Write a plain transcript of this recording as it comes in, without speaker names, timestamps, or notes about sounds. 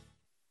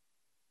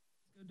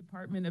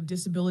Department of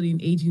Disability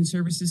and Aging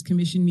Services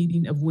Commission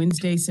meeting of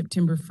Wednesday,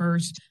 September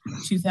 1st,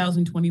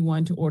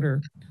 2021 to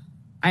order.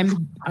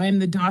 I'm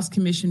the DOS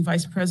Commission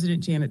Vice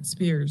President Janet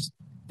Spears.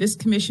 This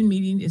commission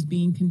meeting is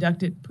being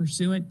conducted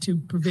pursuant to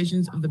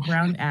provisions of the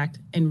Brown Act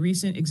and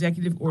recent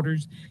executive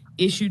orders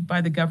issued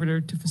by the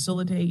governor to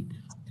facilitate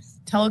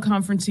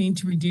teleconferencing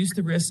to reduce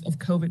the risk of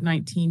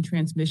COVID-19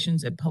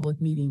 transmissions at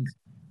public meetings.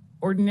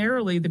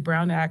 Ordinarily, the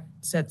Brown Act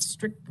sets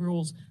strict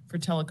rules for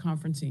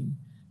teleconferencing.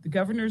 The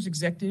governor's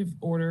executive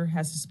order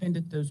has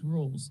suspended those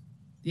rules.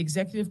 The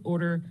executive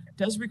order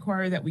does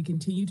require that we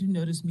continue to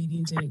notice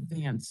meetings in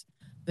advance.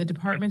 The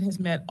department has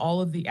met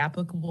all of the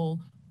applicable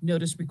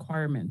notice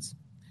requirements.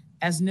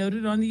 As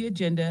noted on the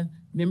agenda,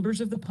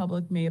 members of the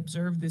public may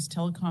observe this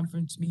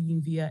teleconference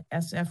meeting via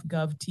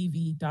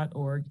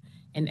sfgovtv.org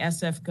and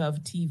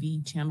sfgov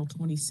TV channel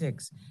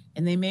 26,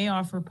 and they may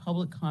offer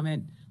public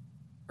comment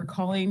or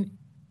calling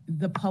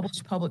the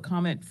published public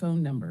comment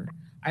phone number.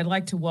 I'd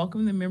like to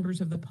welcome the members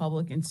of the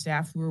public and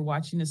staff who are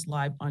watching us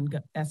live on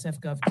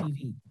SFGov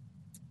TV.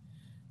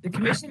 The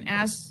commission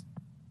asks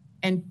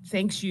and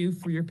thanks you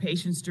for your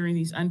patience during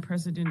these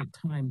unprecedented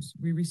times.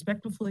 We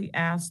respectfully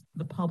ask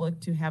the public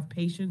to have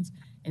patience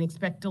and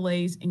expect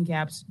delays and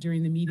gaps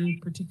during the meeting,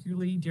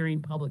 particularly during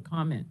public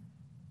comment.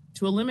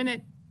 To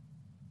eliminate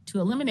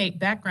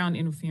background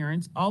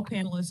interference, all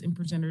panelists and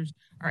presenters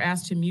are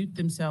asked to mute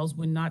themselves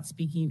when not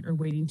speaking or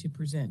waiting to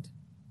present.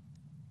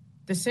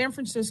 The San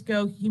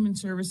Francisco Human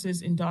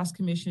Services and DOS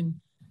Commission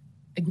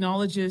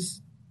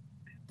acknowledges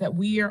that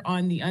we are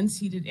on the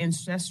unceded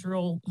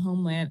ancestral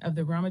homeland of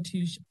the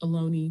Ramaytush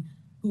Ohlone,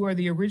 who are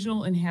the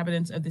original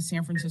inhabitants of the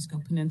San Francisco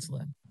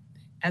Peninsula.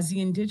 As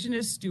the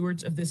indigenous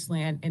stewards of this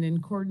land and in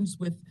accordance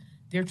with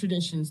their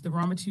traditions, the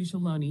Ramaytush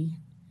Ohlone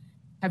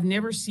have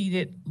never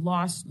ceded,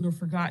 lost, nor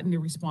forgotten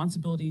their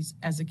responsibilities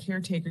as the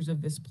caretakers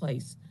of this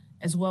place,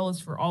 as well as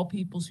for all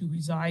peoples who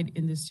reside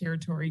in this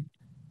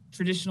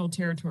traditional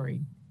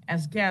territory.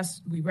 As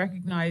guests, we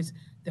recognize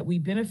that we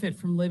benefit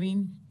from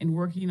living and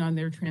working on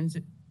their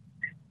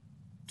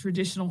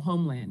traditional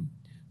homeland.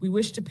 We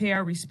wish to pay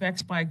our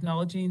respects by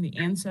acknowledging the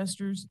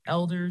ancestors,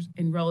 elders,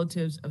 and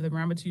relatives of the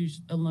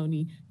Ramaytush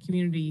Ohlone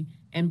community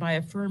and by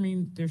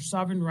affirming their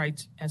sovereign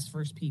rights as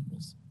First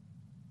Peoples.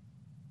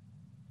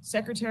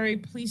 Secretary,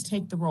 please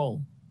take the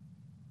roll.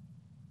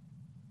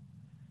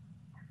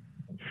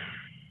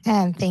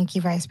 And thank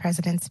you, Vice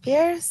President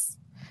Spears.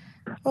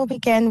 We'll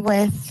begin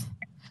with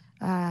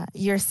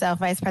yourself,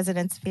 Vice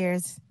President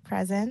Spears.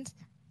 Present?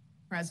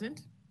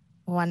 Present.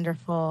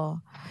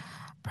 Wonderful.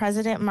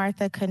 President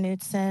Martha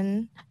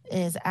Knudsen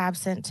is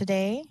absent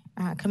today.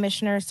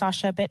 Commissioner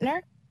Sasha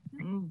Bittner?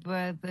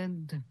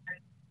 Present.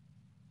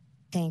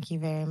 Thank you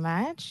very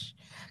much.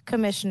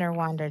 Commissioner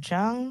Wanda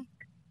Jung?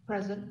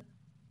 Present.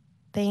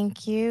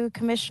 Thank you.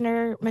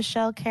 Commissioner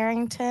Michelle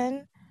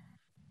Carrington?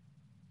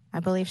 I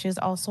believe she is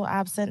also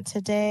absent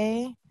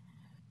today.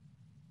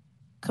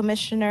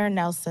 Commissioner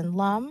Nelson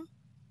Lum?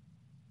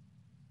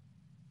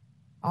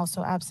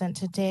 Also absent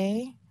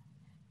today.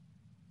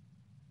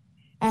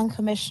 And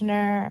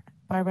Commissioner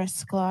Barbara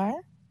Sklar?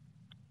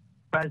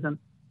 Present.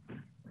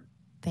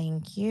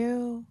 Thank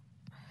you.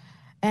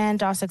 And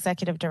DOS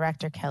Executive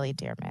Director Kelly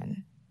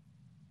Dearman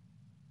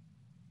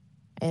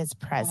is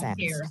present.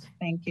 Here.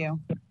 Thank you.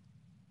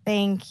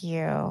 Thank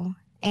you.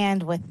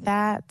 And with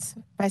that,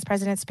 Vice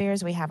President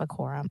Spears, we have a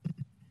quorum.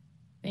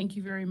 Thank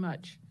you very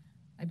much.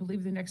 I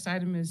believe the next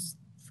item is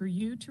for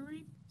you to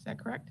read. Is that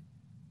correct?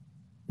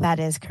 That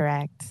is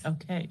correct.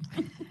 Okay.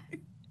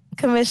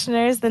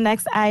 Commissioners, the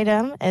next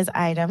item is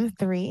item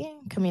 3,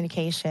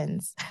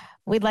 communications.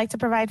 We'd like to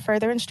provide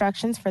further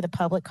instructions for the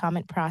public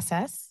comment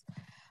process.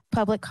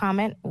 Public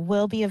comment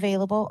will be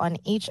available on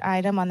each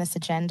item on this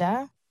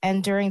agenda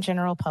and during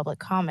general public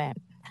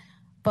comment.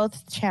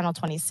 Both Channel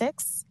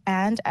 26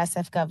 and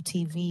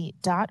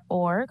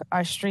sfgovtv.org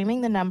are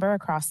streaming the number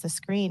across the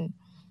screen.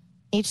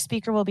 Each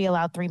speaker will be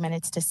allowed 3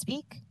 minutes to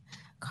speak.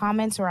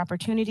 Comments or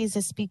opportunities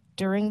to speak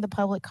during the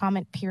public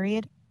comment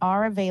period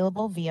are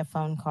available via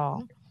phone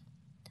call.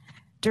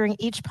 During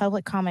each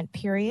public comment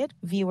period,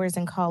 viewers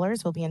and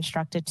callers will be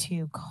instructed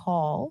to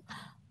call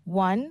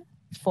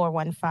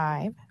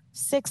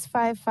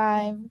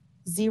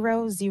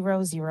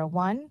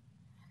 1-415-655-0001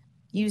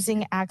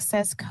 using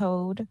access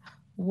code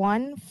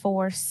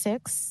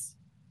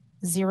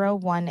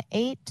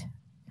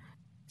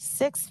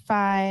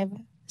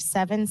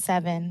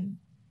 146018-6577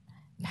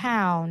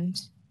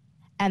 pound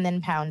and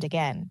then pound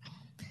again.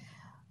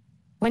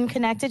 When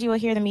connected, you will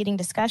hear the meeting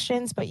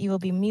discussions, but you will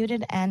be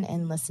muted and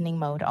in listening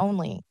mode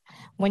only.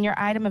 When your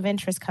item of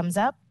interest comes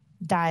up,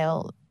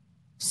 dial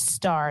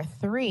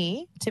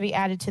 *3 to be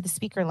added to the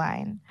speaker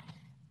line.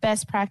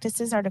 Best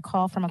practices are to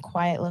call from a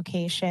quiet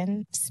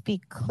location,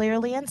 speak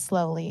clearly and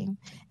slowly,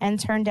 and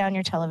turn down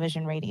your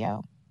television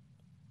radio.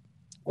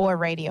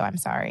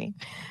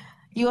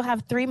 You will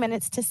have 3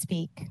 minutes to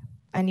speak,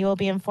 and you will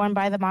be informed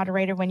by the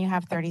moderator when you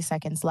have 30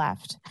 seconds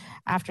left.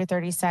 After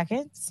 30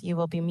 seconds, you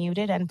will be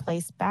muted and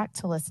placed back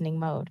to listening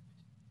mode.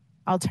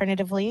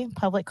 Alternatively,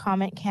 public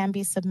comment can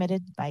be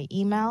submitted by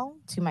email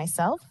to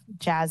myself,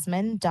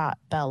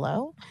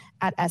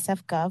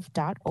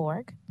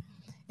 jasmine.bello@sfgov.org.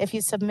 If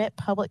you submit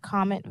public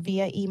comment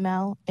via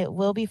email, it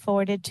will be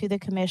forwarded to the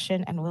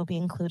commission and will be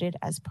included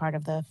as part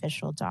of the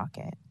official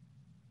docket.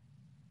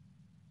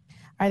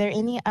 Are there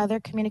any other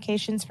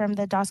communications from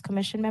the DOS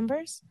Commission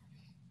members?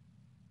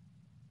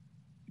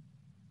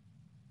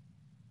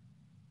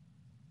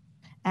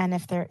 And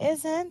if there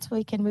isn't,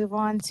 we can move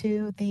on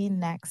to the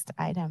next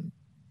item.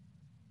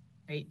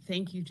 Great,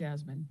 thank you,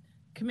 Jasmine.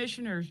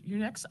 Commissioners, your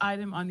next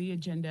item on the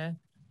agenda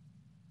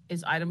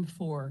is item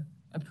 4,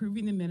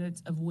 approving the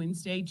minutes of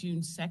Wednesday,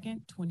 June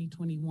 2nd,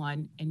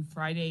 2021 and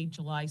Friday,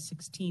 July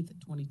 16th,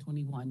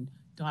 2021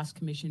 DOS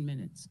Commission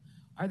minutes.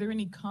 Are there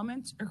any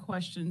comments or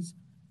questions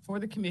for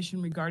the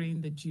commission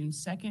regarding the June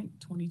 2nd,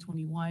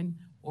 2021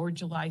 or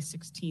July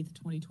 16th,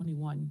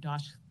 2021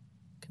 DOS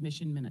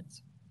Commission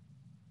minutes?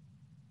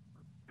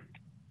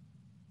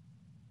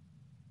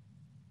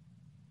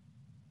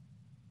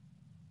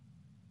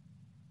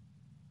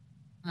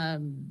 I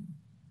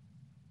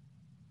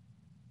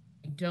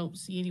don't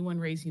see anyone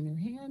raising their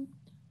hand,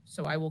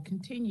 so I will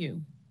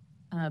continue.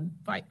 I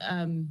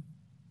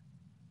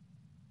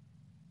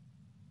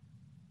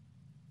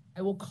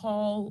will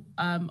call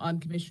on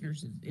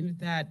commissioners in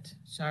that.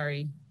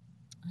 Sorry,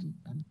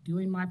 I'm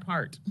doing my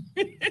part.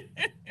 I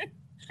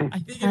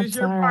think it is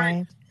your part.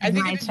 Right. I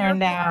think my it is turn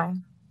your part.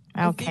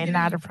 now. Okay,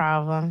 not a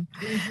problem.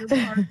 It is your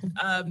part,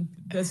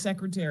 the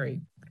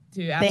secretary,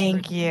 to ask.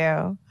 Thank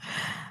you.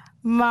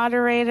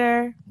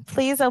 Moderator,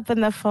 please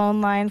open the phone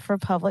line for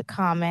public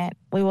comment.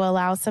 We will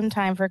allow some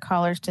time for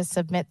callers to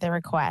submit their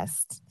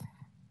requests.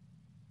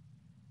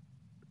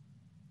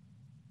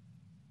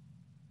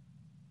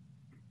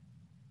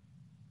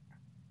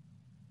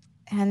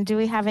 And do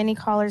we have any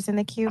callers in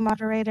the queue,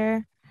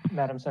 moderator?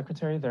 Madam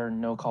Secretary, there are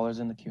no callers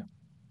in the queue.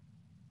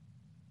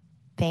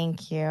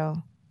 Thank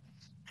you.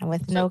 And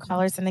with no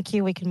callers in the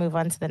queue, we can move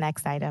on to the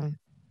next item.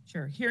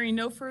 Sure. Hearing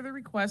no further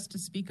requests to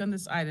speak on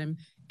this item,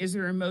 is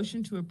there a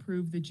motion to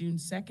approve the June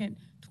 2nd,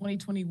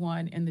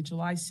 2021 and the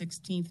July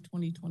 16th,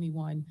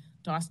 2021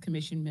 DOS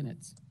Commission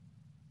minutes?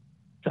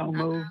 So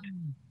moved.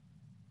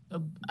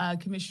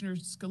 Commissioner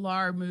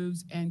Sklar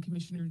moves and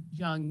Commissioner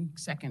Young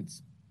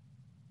seconds.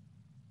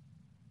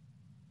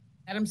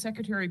 Madam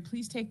Secretary,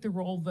 please take the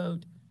roll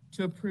vote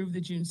to approve the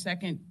June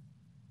 2nd,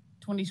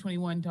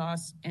 2021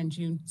 DOS and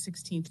June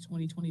 16th,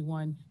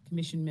 2021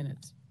 Commission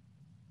minutes.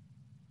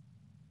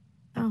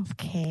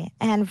 Okay.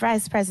 And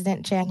Vice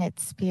President Janet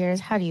Spears,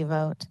 how do you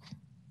vote?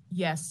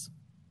 Yes.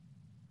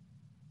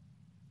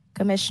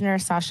 Commissioner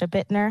Sasha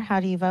Bittner, how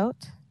do you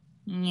vote?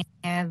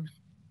 Yes.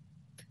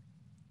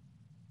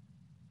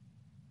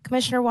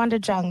 Commissioner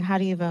Wanda Jung, how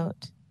do you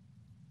vote?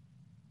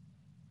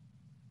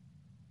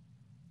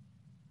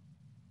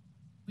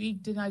 We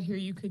did not hear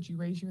you. Could you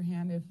raise your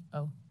hand if,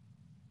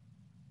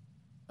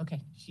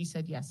 okay, she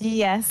said yes.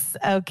 Yes,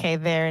 okay,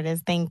 there it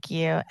is, thank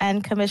you.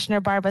 And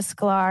Commissioner Barbara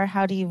Sklar,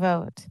 how do you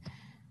vote?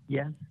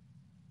 Yes.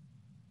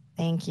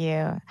 Thank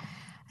you.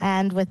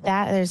 And with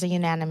that, there's a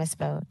unanimous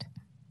vote.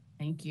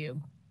 Thank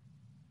you.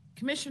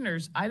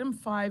 Commissioners, item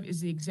 5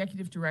 is the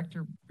Executive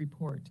Director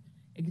report.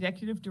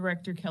 Executive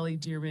Director Kelly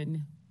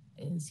Dearman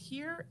is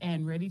here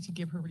and ready to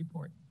give her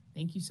report.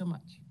 Thank you so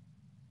much.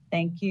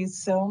 Thank you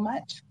so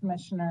much,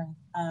 Commissioner.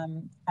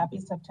 Happy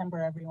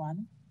September,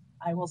 everyone.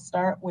 I will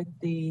start with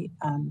the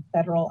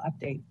federal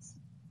updates.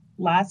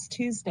 Last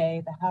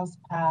Tuesday, the House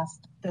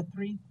passed the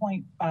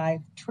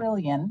 $3.5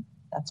 trillion,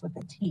 that's with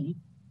a T,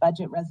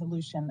 budget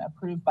resolution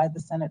approved by the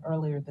Senate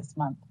earlier this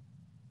month.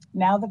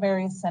 Now the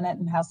various Senate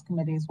and House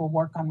committees will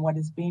work on what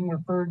is being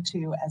referred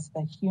to as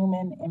the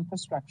Human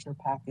Infrastructure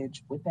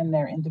Package within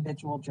their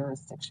individual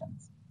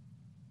jurisdictions.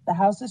 The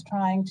House is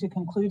trying to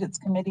conclude its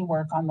committee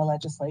work on the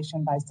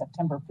legislation by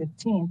September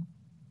 15th,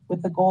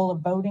 with the goal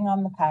of voting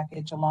on the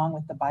package along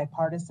with the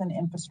bipartisan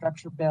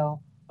infrastructure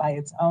bill by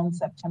its own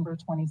September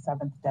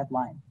 27th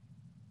deadline.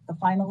 The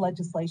final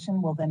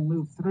legislation will then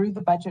move through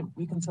the budget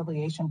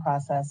reconciliation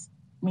process,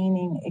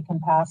 meaning it can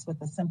pass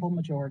with a simple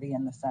majority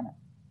in the Senate.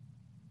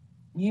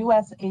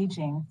 U.S.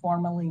 Aging,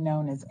 formerly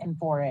known as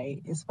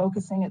N4A, is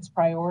focusing its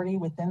priority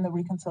within the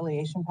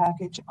reconciliation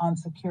package on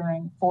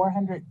securing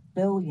 $400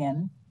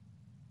 billion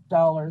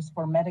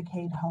for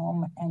Medicaid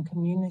home and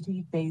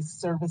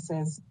community-based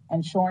services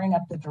and shoring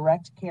up the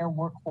direct care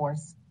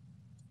workforce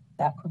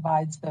that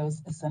provides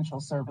those essential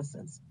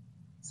services.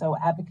 So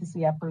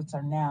advocacy efforts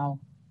are ongoing.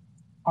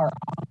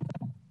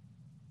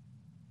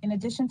 In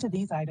addition to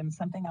these items,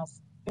 something else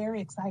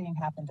very exciting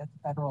happened at the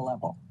federal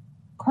level.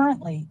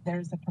 Currently,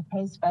 there's a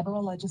proposed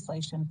federal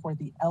legislation for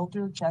the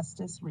Elder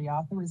Justice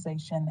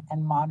Reauthorization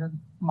and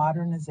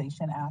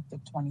Modernization Act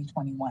of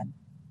 2021.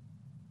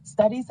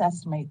 Studies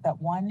estimate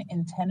that 1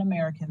 in 10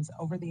 Americans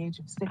over the age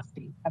of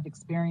 60 have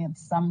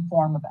experienced some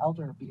form of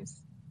elder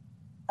abuse.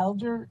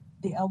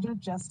 The Elder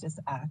Justice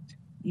Act,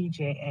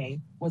 EJA,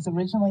 was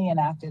originally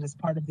enacted as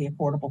part of the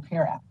Affordable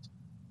Care Act.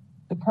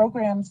 The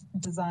programs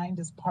designed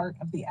as part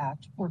of the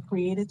Act were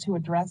created to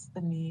address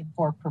the need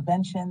for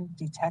prevention,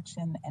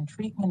 detection, and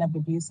treatment of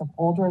abuse of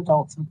older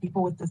adults and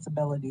people with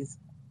disabilities,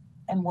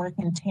 and work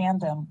in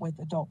tandem with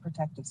Adult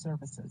Protective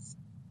Services.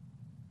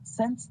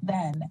 Since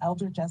then,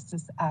 Elder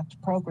Justice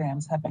Act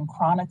programs have been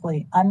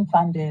chronically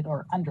unfunded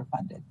or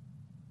underfunded.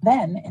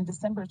 Then, in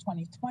December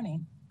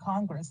 2020,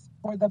 Congress,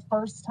 for the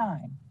first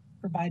time,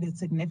 provided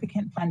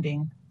significant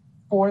funding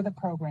for the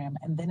program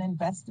and then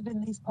invested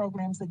in these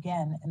programs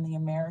again in the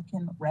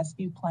American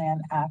Rescue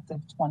Plan Act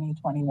of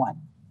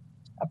 2021,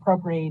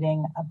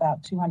 appropriating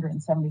about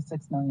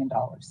 $276 million.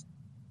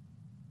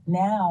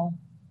 Now,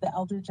 the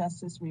Elder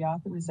Justice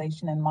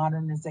Reauthorization and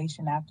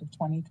Modernization Act of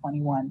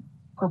 2021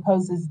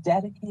 proposes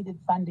dedicated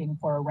funding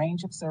for a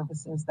range of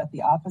services that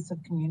the Office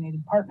of Community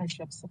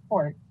Partnerships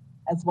support,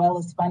 as well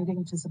as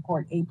funding to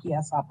support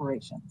APS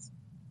operations.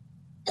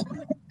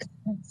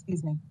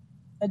 Excuse me.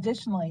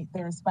 Additionally,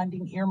 there is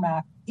funding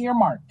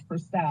earmarked for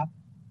staff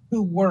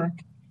who work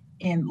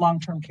in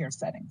long-term care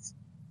settings.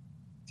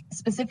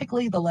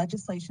 Specifically, the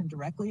legislation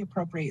directly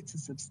appropriates a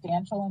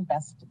substantial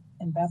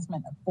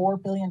investment of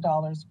 $4 billion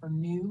for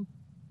new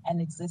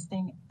and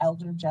existing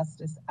Elder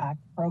Justice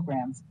Act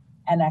programs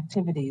and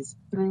activities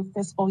through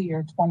fiscal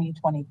year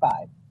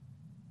 2025.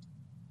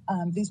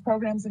 These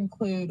programs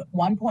include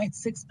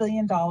 $1.6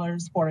 billion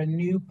for a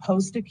new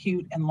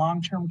post-acute and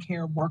long-term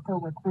care worker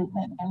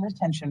recruitment and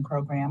retention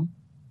program,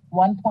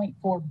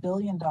 $1.4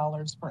 billion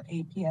for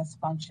APS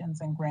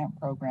functions and grant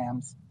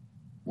programs,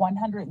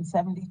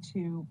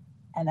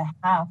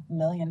 $172.5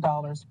 million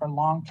for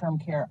long-term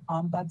care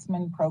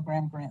ombudsman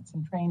program grants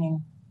and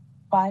training,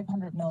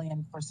 $500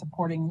 million for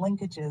supporting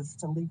linkages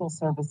to legal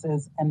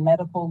services and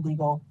medical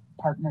legal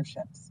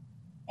partnerships,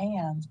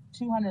 and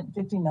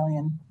 $250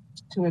 million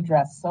to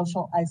address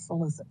social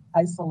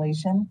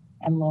isolation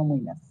and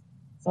loneliness.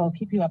 So I'll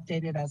keep you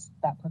updated as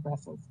that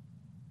progresses.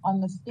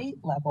 On the state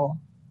level,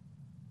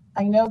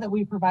 I know that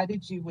we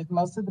provided you with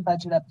most of the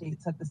budget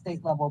updates at the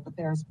state level, but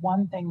there's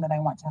one thing that I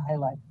want to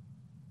highlight.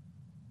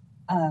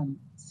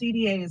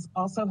 CDA is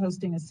also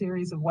hosting a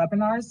series of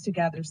webinars to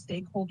gather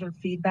stakeholder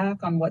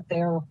feedback on what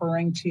they're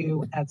referring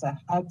to as a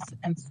hubs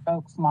and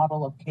spokes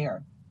model of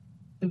care.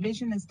 The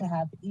vision is to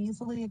have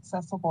easily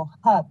accessible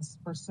hubs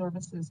for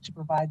services to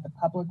provide the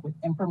public with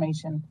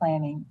information,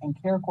 planning, and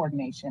care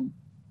coordination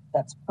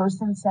that's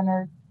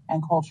person-centered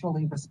and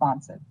culturally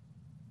responsive.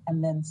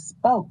 And then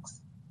spokes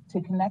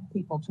to connect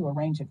people to a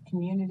range of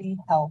community,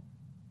 health,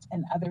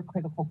 and other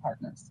critical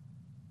partners.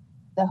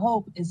 The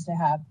hope is to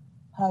have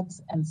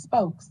hubs and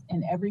spokes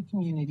in every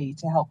community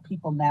to help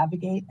people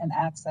navigate and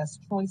access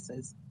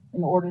choices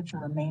in order to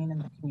remain in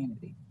the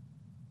community.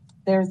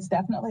 There's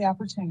definitely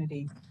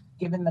opportunity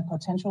given the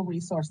potential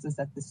resources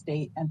at the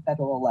state and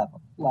federal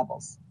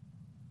levels.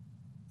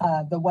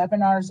 The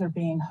webinars are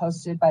being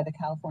hosted by the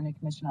California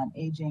Commission on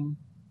Aging,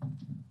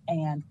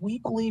 and we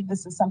believe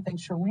this is something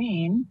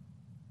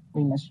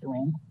we miss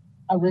Shireen,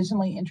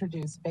 originally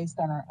introduced based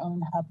on our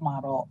own hub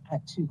model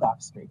at 2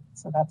 Gough Street.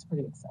 So that's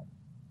pretty exciting.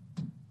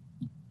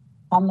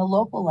 On the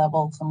local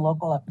level, some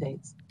local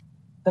updates.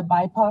 The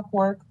BIPOC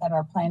work that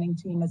our planning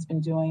team has been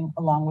doing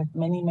along with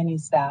many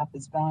staff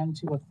is drawing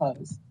to a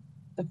close.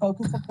 The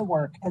focus of the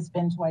work has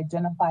been to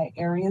identify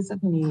areas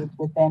of need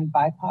within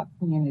BIPOC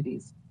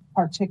communities,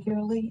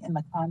 particularly in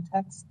the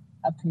context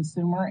of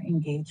consumer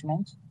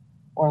engagement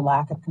or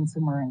lack of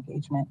consumer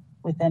engagement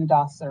within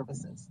DOS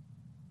services.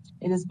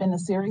 It has been a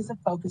series of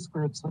focus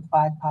groups with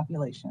 5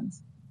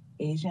 populations: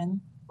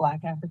 Asian,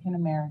 Black African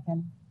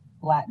American,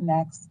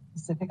 Latinx,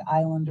 Pacific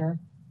Islander,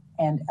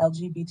 and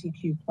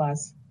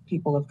LGBTQ+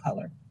 people of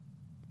color.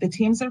 The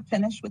teams are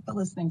finished with the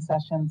listening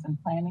sessions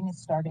and planning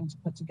is starting to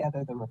put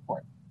together the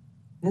report.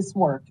 This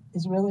work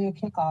is really a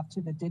kickoff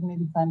to the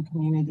Dignity Fund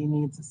Community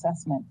Needs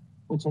Assessment,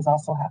 which is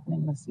also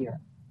happening this year.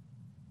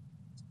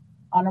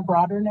 On a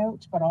broader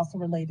note, but also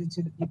related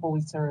to the people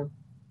we serve,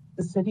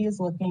 the city is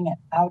looking at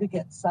how to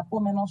get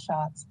supplemental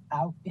shots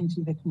out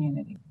into the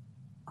community.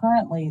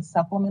 Currently,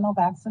 supplemental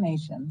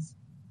vaccinations,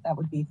 that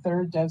would be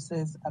 3rd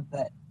doses of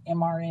the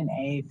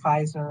mRNA,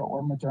 Pfizer,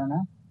 or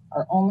Moderna,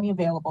 are only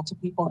available to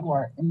people who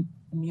are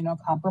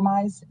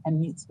immunocompromised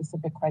and meet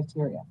specific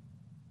criteria.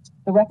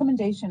 The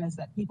recommendation is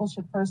that people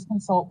should first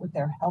consult with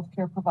their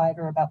healthcare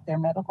provider about their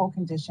medical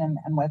condition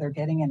and whether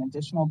getting an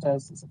additional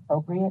dose is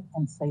appropriate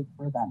and safe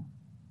for them.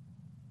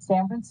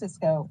 San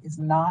Francisco is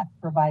not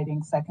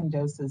providing 2nd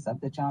doses of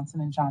the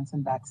Johnson &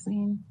 Johnson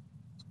vaccine,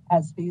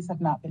 as these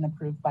have not been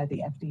approved by the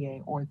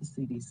FDA or the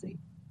CDC.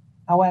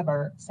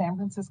 However, San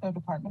Francisco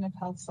Department of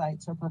Health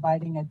sites are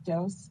providing a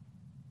dose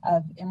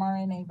of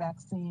mRNA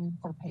vaccine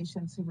for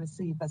patients who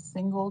receive a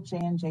single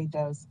J&J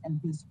dose and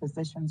whose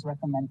physicians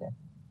recommend it.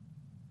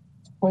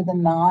 For the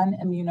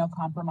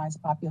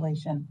non-immunocompromised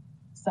population,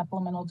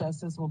 supplemental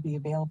doses will be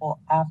available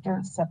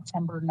after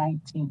September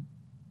 19th.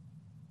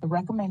 The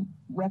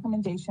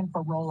recommendation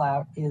for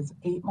rollout is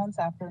 8 months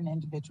after an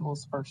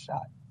individual's first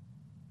shot.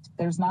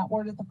 There's not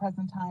word at the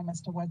present time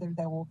as to whether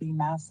there will be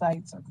mass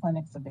sites or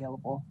clinics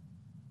available.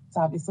 It's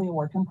obviously a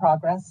work in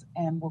progress,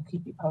 and we'll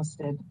keep you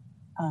posted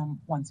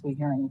once we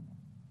hear anything.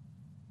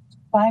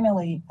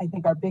 Finally, I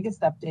think our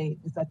biggest update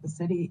is that the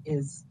city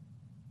is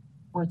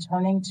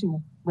returning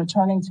to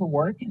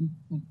work, and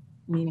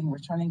meaning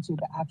returning to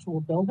the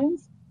actual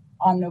buildings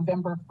on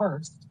November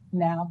 1st,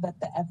 now that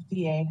the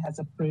FDA has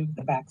approved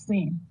the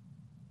vaccine.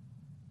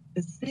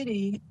 The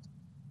city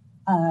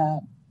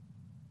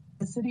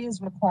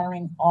is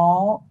requiring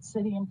all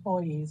city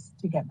employees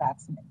to get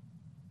vaccinated.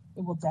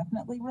 It will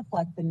definitely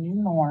reflect the new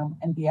norm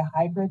and be a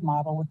hybrid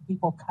model with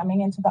people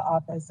coming into the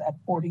office at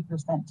 40%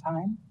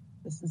 time.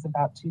 This is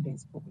about 2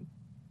 days per week.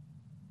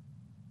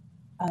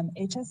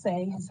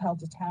 HSA has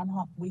held a town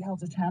hall. We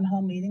held a town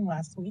hall meeting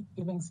last week,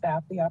 giving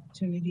staff the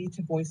opportunity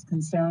to voice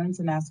concerns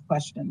and ask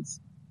questions.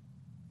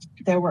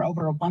 There were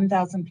over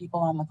 1,000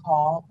 people on the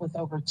call with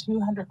over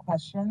 200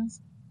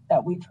 questions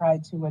that we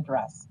tried to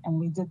address. And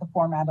we did the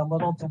format a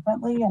little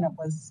differently, and it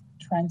was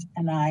Trent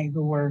and I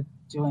who were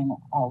doing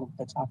all of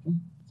the talking.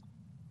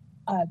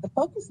 The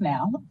focus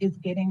now is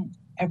getting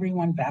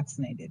everyone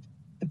vaccinated.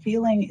 The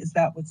feeling is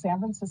that with San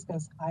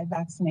Francisco's high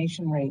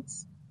vaccination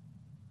rates,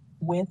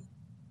 with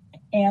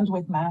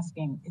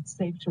masking, it's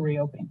safe to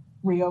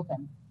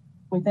reopen.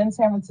 Within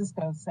San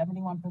Francisco,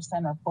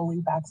 71% are fully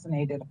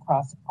vaccinated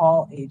across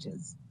all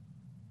ages.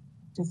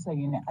 Just so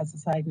you know, as a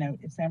side note,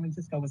 if San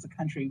Francisco was a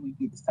country, we'd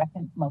be the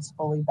second most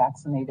fully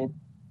vaccinated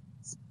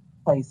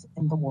place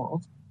in the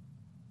world.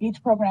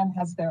 Each program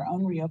has their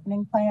own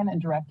reopening plan,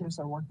 and directors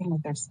are working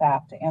with their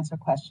staff to answer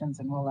questions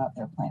and roll out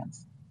their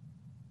plans.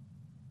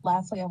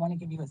 Lastly, I want to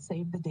give you a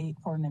save the date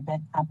for an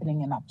event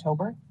happening in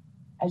October.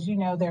 As you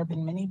know, there have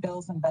been many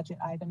bills and budget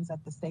items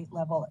at the state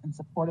level in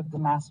support of the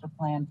master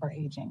plan for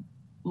aging.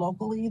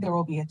 Locally, there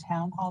will be a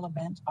town hall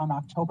event on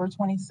October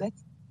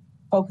 26th,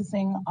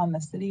 focusing on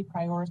the city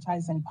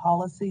prioritizing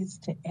policies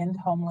to end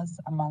homeless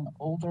among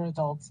older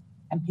adults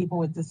and people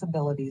with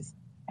disabilities,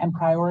 and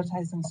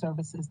prioritizing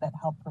services that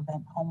help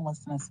prevent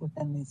homelessness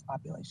within these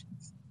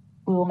populations.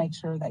 We will make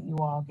sure that you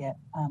all get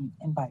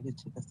invited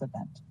to this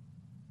event.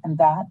 And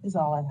that is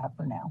all I have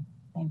for now.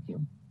 Thank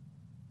you.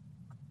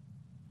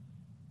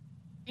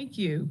 Thank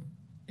you,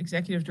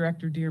 Executive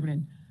Director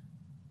Dearman.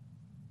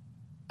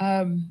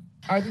 Are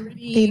there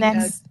any? The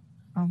next.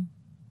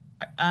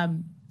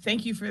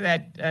 Thank you for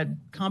that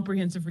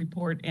comprehensive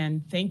report,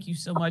 and thank you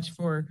so much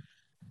for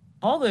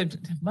all the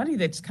money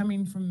that's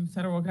coming from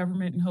federal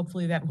government, and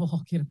hopefully that will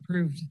all get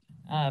approved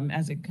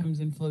as it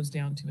comes and flows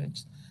down to it.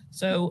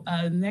 So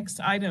next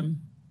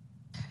item.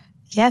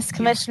 Yes,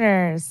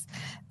 Commissioners.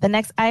 The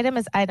next item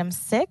is item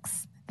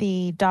 6,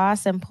 the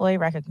DOS employee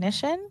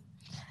recognition.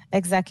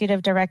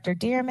 Executive Director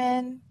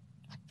Dearman,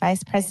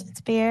 Vice President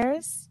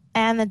Spears,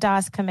 and the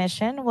DOS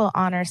Commission will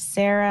honor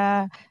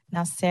Sarah.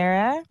 Now,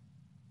 Sarah,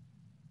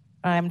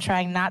 I'm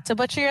trying not to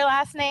butcher your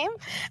last name.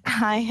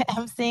 I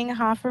am seeing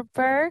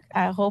Hofferberg.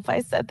 I hope I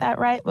said that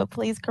right, but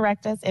please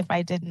correct us if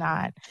I did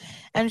not.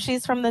 And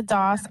she's from the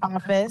DOS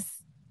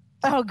office.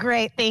 Oh,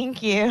 great.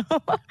 Thank you.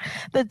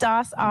 The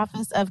DOS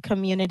Office of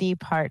Community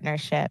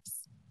Partnerships.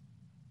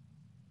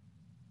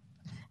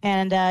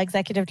 And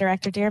Executive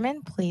Director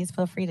Dearman, please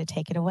feel free to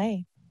take it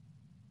away.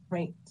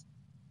 Great.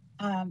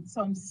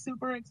 So I'm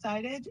super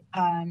excited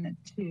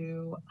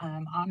to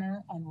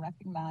honor and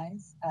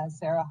recognize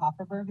Sarah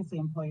Hofferberg as the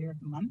Employer of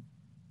the Month.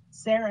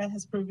 Sarah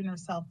has proven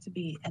herself to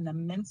be an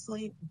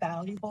immensely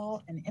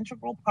valuable and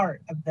integral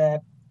part of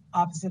the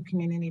Office of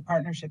Community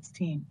Partnerships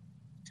team.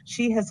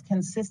 She has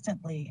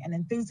consistently and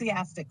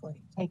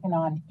enthusiastically taken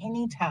on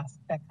any task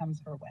that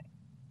comes her way.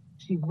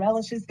 She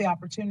relishes the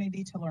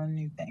opportunity to learn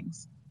new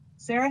things.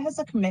 Sarah has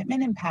a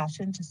commitment and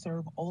passion to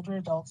serve older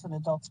adults and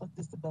adults with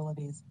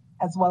disabilities,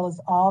 as well as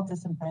all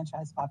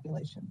disenfranchised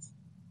populations.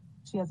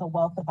 She has a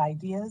wealth of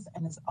ideas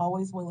and is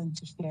always willing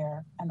to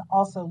share and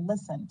also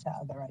listen to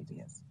other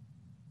ideas.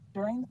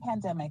 During the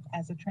pandemic,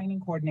 as a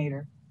training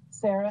coordinator,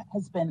 Sarah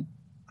has been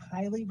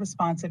highly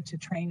responsive to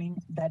training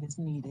that is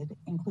needed,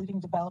 including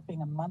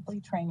developing a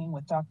monthly training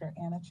with Dr.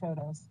 Anna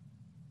Chodos,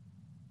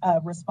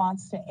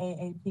 response to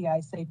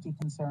AAPI safety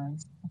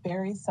concerns,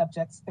 various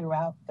subjects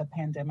throughout the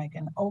pandemic,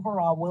 and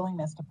overall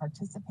willingness to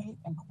participate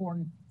and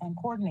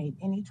coordinate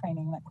any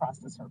training that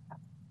crosses her path.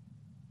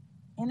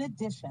 In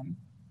addition,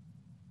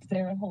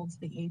 Sarah holds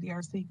the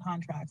ADRC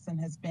contracts and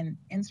has been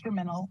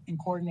instrumental in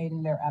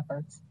coordinating their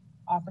efforts,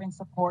 offering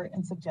support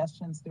and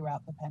suggestions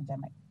throughout the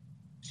pandemic.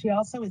 She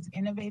also is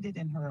innovative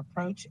in her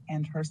approach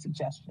and her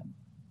suggestion.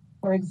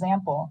 For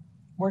example,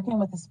 working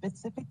with a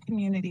specific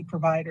community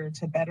provider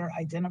to better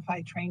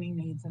identify training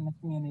needs in the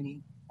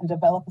community and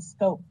develop a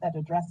scope that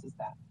addresses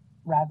that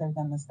rather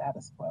than the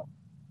status quo.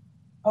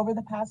 Over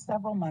the past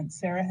several months,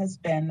 Sarah has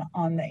been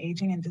on the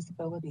aging and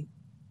disability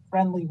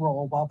friendly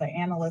role while the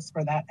analyst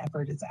for that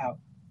effort is out.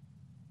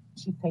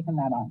 She's taken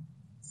that on.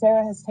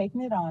 Sarah has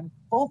taken it on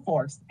full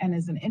force and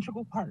is an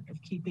integral part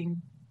of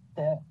keeping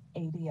the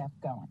ADF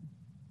going.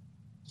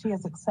 She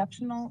has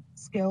exceptional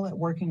skill at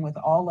working with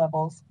all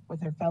levels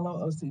with her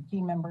fellow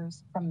OCP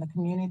members, from the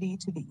community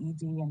to the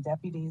ED and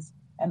deputies,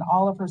 and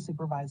all of her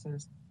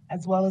supervisors,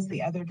 as well as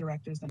the other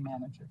directors and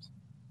managers.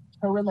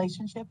 Her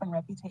relationship and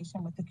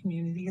reputation with the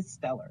community is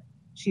stellar.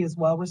 She is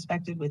well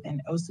respected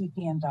within OCP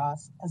and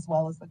DOS, as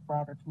well as the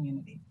broader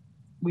community.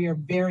 We are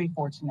very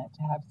fortunate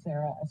to have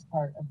Sarah as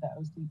part of the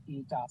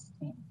OCP DOS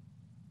team.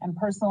 And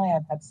personally,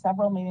 I've had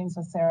several meetings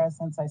with Sarah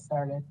since I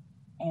started,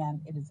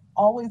 and it is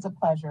always a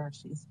pleasure.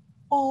 She's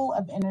full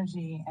of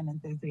energy and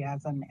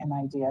enthusiasm and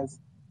ideas,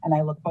 and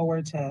I look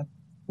forward to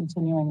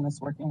continuing this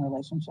working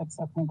relationship.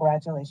 So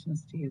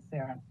congratulations to you,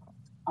 Sarah,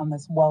 on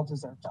this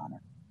well-deserved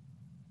honor.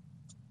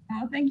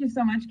 Oh, thank you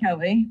so much,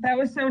 Kelly. That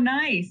was so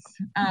nice.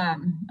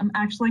 I'm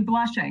actually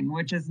blushing,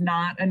 which is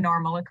not a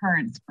normal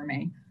occurrence for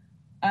me.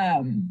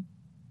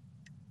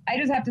 I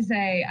just have to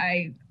say,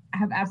 I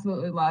have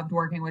absolutely loved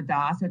working with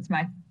DOS. It's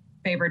my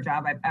favorite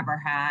job I've ever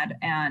had.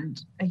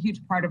 And a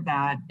huge part of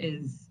that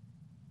is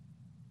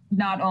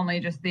not only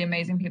just the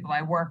amazing people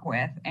I work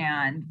with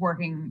and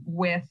working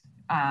with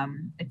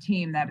a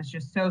team that is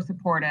just so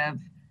supportive,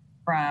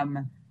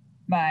 from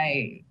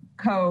my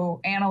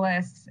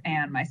co-analysts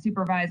and my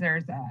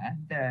supervisors,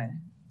 the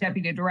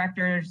deputy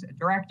directors,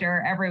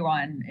 director,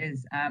 everyone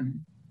is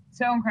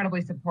so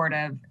incredibly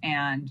supportive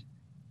and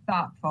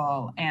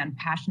thoughtful and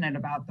passionate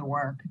about the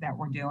work that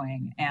we're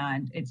doing.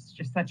 And it's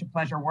just such a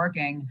pleasure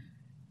working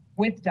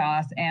with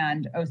DOS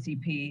and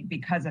OCP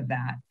because of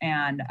that.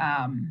 And,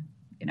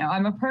 you know,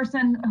 I'm a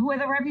person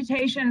with a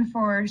reputation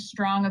for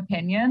strong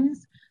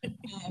opinions,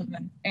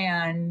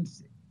 and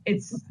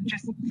it's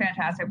just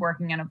fantastic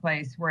working in a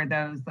place where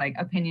those like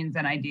opinions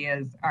and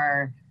ideas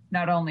are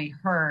not only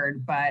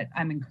heard, but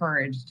I'm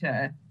encouraged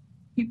to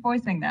keep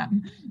voicing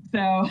them.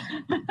 So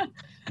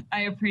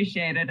I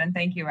appreciate it. And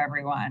thank you,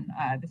 everyone.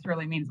 This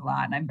really means a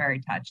lot, and I'm very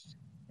touched.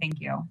 Thank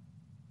you.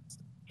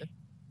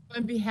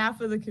 On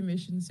behalf of the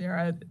commission,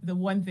 Sarah, the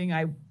one thing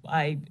I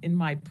in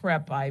my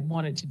prep, I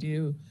wanted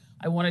to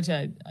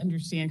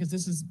understand, because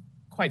this is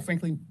quite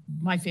frankly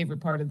my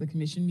favorite part of the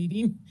commission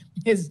meeting,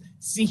 is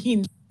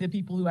seeing the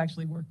people who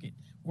actually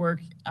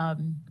work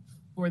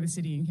for the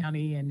city and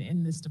county and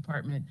in this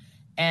department.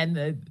 And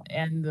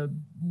the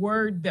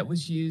word that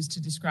was used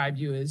to describe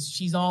you is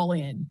she's all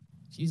in.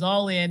 She's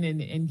all in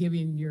and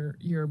giving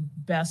your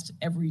best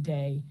every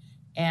day.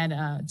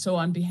 And so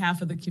on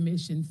behalf of the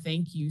commission,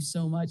 thank you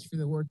so much for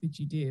the work that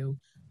you do.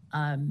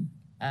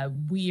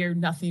 We are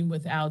nothing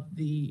without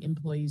the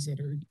employees that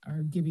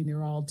are giving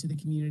their all to the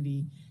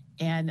community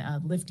and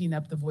lifting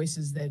up the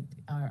voices that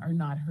are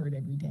not heard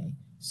every day.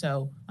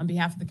 So on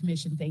behalf of the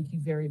commission, thank you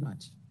very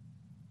much.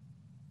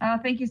 Oh,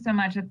 thank you so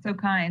much. That's so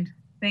kind.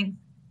 Thanks.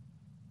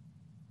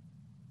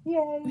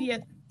 Yay.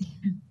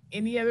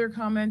 Any other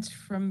comments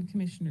from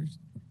commissioners?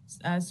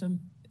 So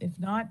if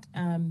not,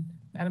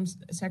 Madam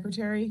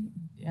Secretary,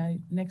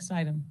 next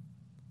item.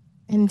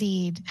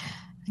 Indeed.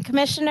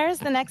 Commissioners,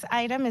 the next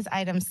item is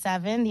item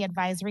 7, the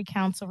Advisory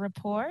Council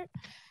report,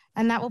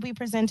 and that will be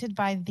presented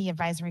by the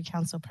Advisory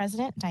Council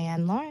President,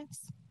 Diane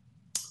Lawrence.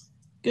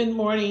 Good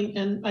morning,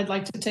 and I'd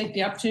like to take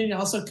the opportunity to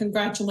also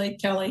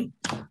congratulate Kelly.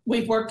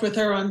 We've worked with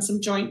her on some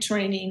joint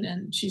training,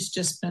 and she's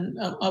just been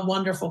a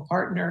wonderful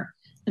partner.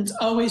 And it's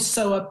always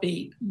so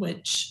upbeat,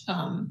 which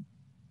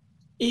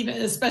even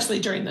especially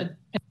during the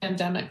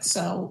pandemic.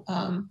 So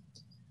I'm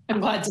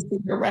glad to see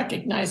her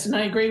recognized. And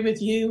I agree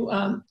with you,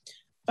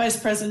 Vice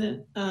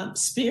President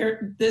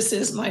Spear. This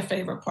is my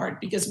favorite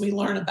part because we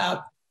learn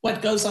about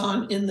what goes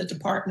on in the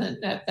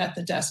department at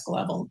the desk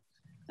level.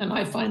 And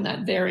I find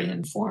that very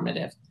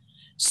informative.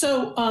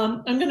 So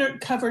I'm going to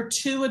cover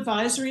 2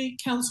 advisory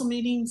council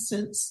meetings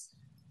since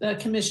the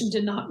commission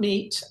did not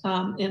meet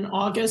in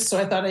August. So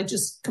I thought I'd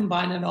just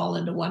combine it all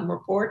into one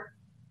report.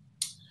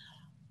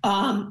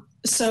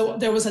 So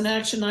there was an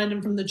action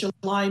item from the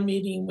July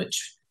meeting,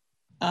 which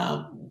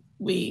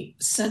we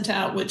sent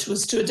out, which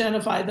was to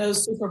identify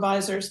those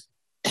supervisors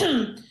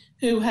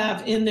who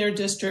have in their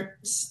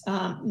districts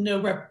have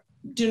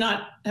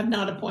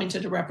not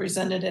appointed a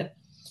representative.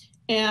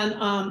 And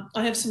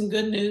I have some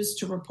good news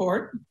to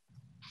report,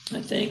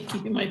 I think,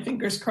 keeping my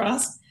fingers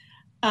crossed.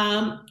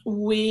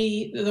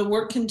 The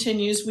work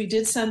continues. We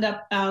did send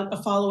out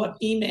a follow-up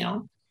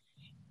email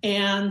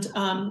and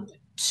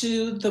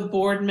to the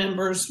board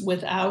members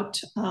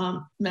without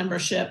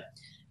membership.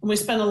 And we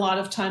spent a lot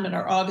of time at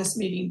our August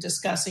meeting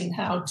discussing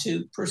how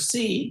to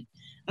proceed.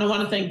 And I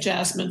want to thank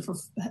Jasmine for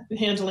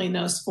handling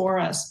those for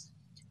us.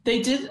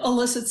 They did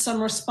elicit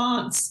some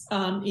response,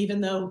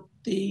 even though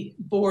the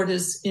board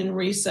is in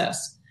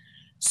recess.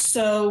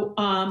 So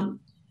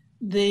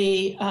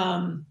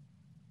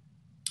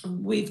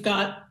we've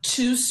got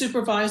 2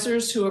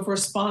 supervisors who have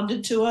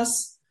responded to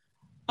us.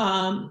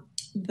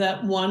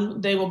 That one,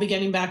 they will be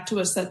getting back to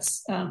us.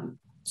 That's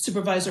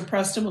Supervisor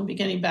Preston will be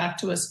getting back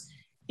to us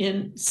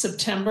in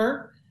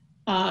September.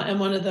 And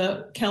one of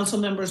the council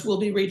members will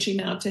be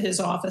reaching out to his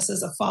office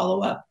as a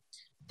follow-up.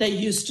 They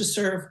used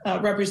to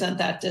represent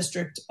that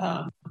district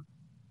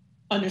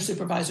under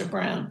Supervisor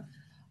Brown.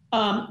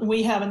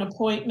 We have an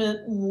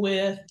appointment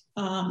with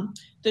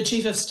the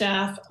Chief of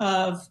Staff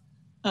of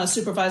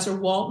Supervisor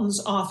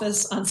Walton's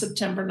office on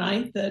September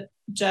 9th that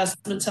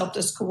Jasmine's helped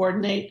us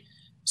coordinate.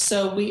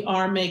 So we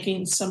are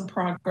making some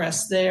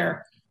progress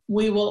there.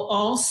 We will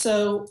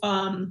also,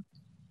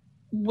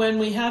 when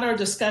we had our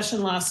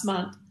discussion last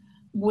month,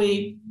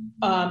 we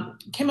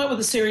came up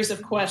with a series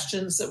of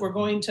questions that we're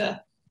going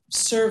to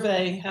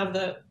survey, have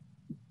the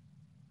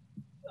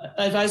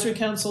advisory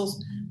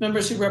councils,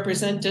 members who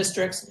represent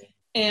districts,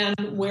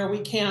 and where we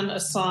can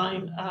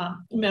assign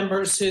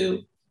members who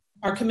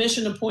are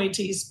commission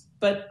appointees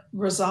but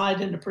reside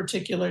in a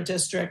particular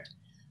district,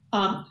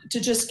 to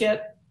just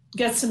get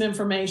some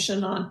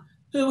information on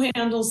who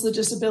handles the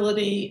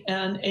disability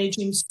and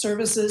aging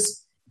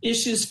services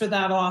issues for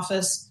that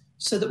office,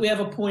 so that we have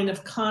a point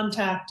of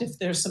contact if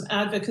there's some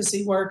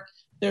advocacy work,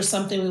 there's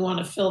something we want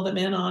to fill them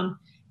in on,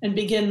 and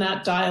begin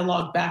that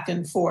dialogue back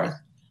and forth.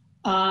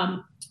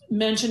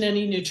 Mention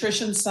any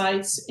nutrition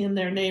sites in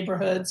their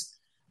neighborhoods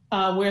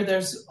where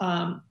there's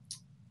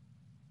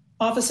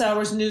office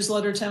hours,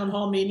 newsletter, town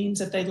hall meetings,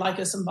 if they'd like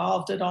us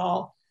involved at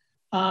all.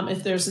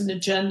 If there's an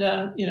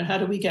agenda, how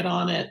do we get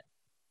on it?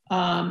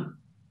 And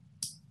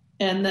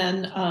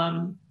then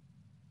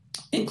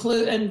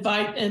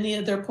invite any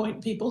of their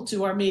point people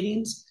to our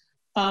meetings,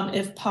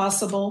 if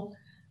possible.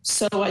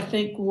 So I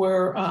think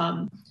we're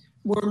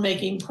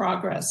making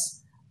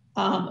progress.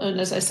 And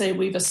as I say,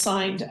 we've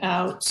assigned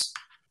out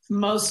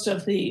most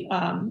of the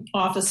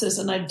offices,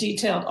 and I've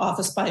detailed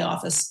office by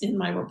office in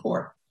my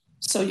report.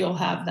 So you'll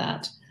have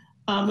that.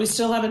 We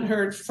still haven't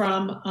heard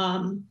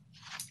from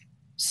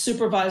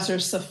Supervisor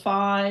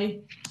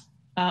Safai,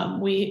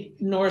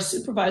 nor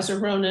Supervisor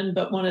Ronan,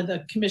 but one of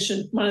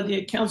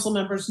the council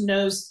members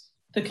knows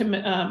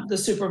the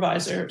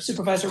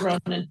Supervisor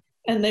Ronan,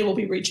 and they will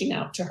be reaching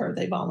out to her.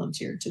 They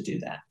volunteered to do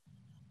that.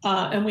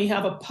 And we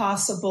have a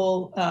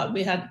possible,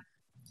 we had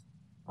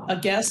a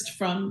guest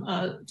from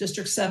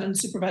District 7,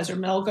 Supervisor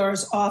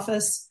Melgar's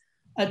office,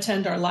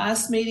 attend our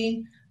last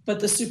meeting, but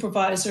the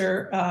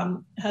supervisor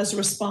has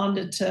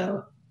responded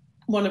to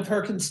one of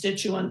her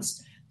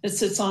constituents that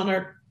sits on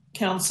our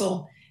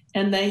council,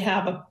 and they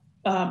have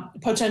a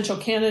potential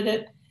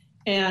candidate,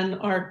 and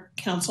our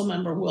council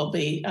member will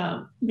be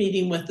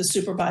meeting with the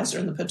supervisor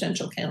and the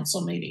potential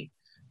council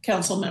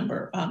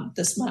member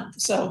this month.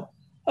 So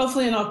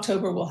hopefully in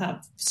October we'll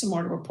have some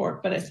more to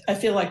report, but I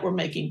feel like we're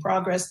making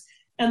progress.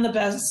 And the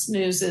best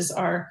news is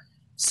our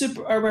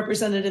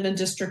representative in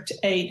District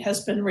 8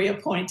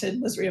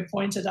 was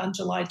reappointed on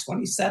July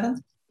 27th.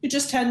 We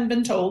just hadn't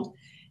been told,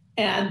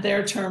 and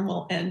their term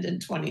will end in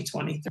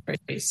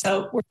 2023.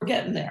 So we're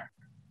getting there.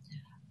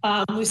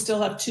 We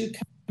still have 2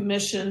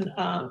 commission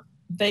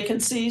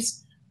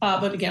vacancies,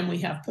 but again, we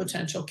have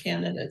potential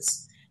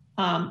candidates.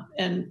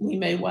 And we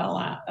may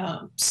well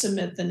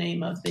submit the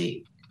name of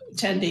the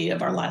attendee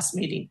of our last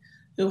meeting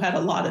who had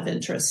a lot of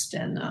interest,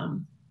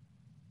 and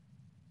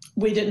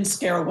we didn't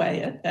scare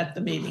away at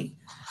the meeting.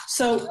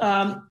 So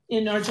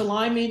in our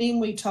July meeting,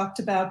 we talked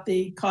about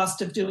the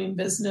cost of doing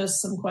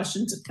business. Some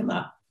questions had come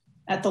up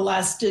at the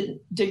last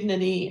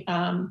Dignity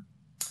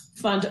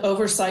Fund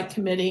Oversight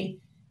Committee,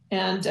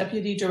 and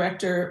Deputy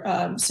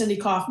Director Cindy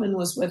Kaufman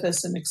was with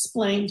us and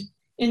explained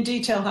in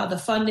detail how the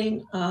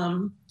funding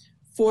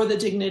for the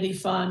Dignity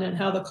Fund and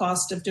how the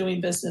cost of doing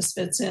business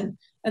fits in.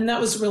 And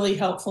that was really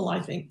helpful, I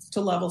think,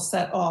 to level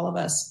set all of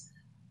us.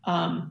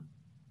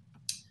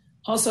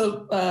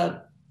 Also,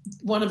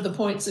 one of the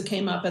points that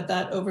came up at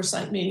that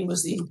oversight meeting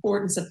was the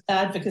importance of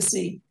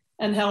advocacy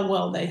and how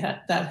well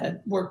that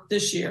had worked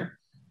this year.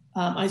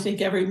 I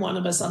think every one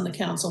of us on the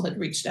council had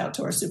reached out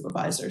to our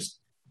supervisors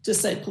to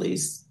say,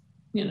 please,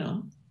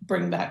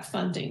 bring back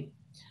funding.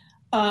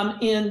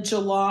 In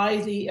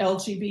July, the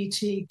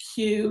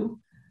LGBTQ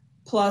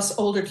plus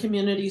older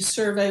community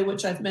survey,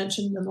 which I've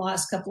mentioned in the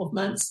last couple of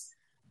months,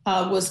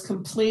 was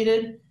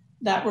completed.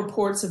 That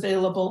report's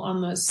available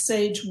on the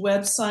SAGE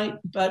website,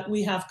 but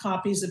we have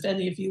copies. If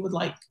any of you would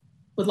like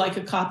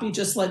a copy,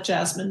 just let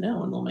Jasmine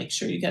know, and we'll make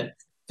sure you get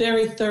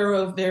very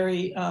thorough,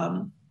 very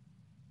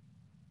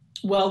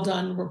well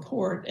done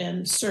report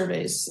and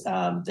surveys.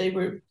 They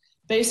were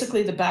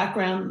basically the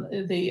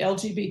background. The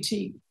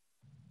LGBT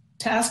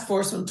task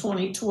force in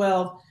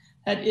 2012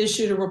 had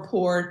issued a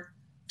report,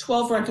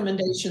 12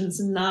 recommendations,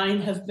 9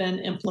 have been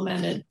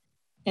implemented,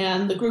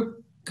 and the group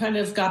kind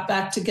of got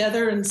back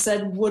together and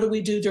said, what do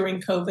we do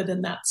during COVID?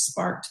 And that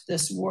sparked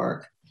this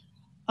work.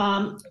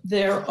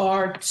 There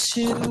are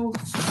 2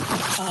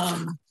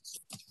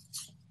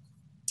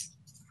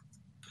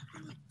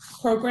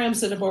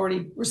 programs that have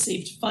already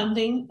received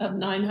funding of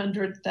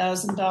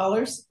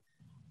 $900,000.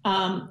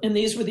 And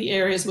these were the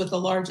areas with the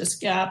largest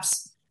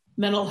gaps: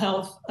 mental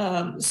health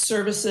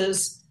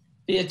services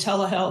via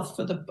telehealth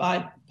for the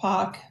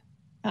BIPOC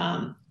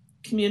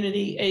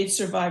community, AIDS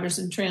survivors,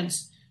 and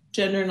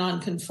transgender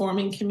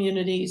non-conforming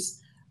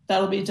communities.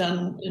 That'll be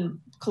done in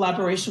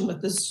collaboration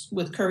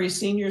with Curry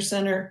Senior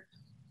Center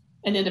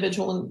and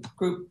individual and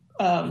group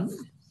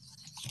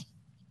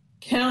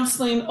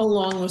counseling,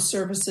 along with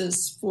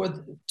services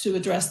to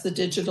address the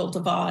digital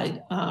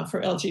divide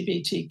for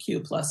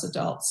LGBTQ plus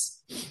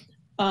adults.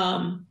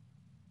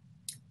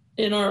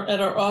 At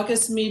our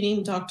August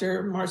meeting,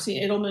 Dr. Marcy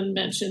Edelman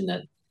mentioned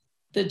that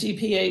the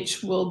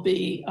DPH will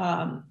be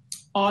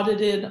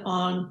audited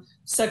on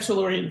sexual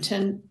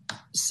oriented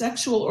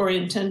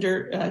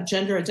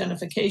gender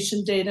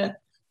identification data,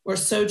 or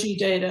SOGI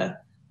data,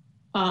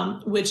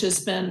 which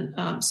has been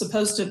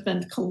supposed to have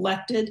been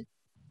collected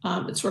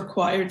It's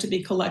required to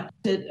be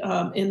collected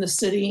in the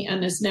city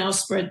and is now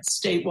spread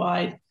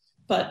statewide,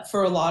 but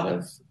for a lot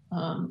of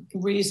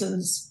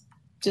reasons,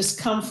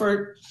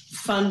 discomfort,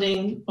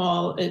 funding,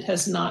 it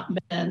has not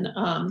been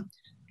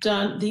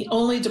done. The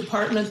only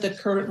department that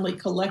currently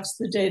collects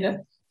the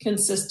data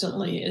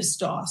consistently is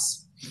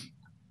DOS.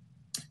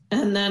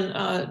 And then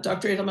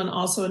Dr. Edelman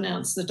also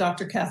announced that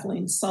Dr.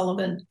 Kathleen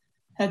Sullivan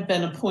had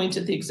been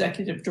appointed the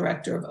executive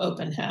director of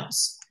Open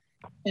House.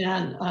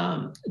 And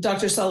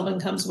Dr. Sullivan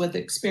comes with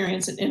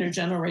experience in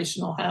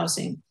intergenerational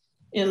housing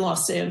in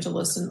Los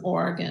Angeles and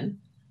Oregon.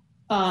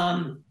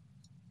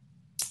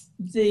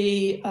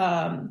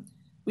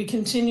 We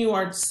continue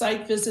our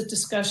site visit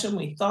discussion.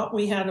 We thought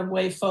we had a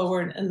way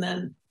forward, and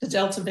then the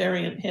Delta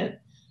variant hit.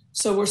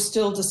 So we're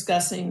still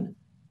discussing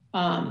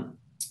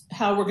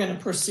how we're going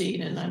to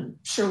proceed, and I'm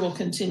sure we'll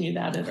continue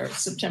that at our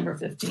September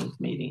 15th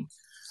meeting.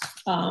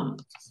 And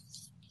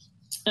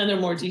there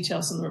are more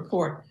details in the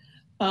report.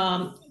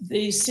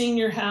 The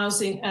Senior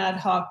Housing Ad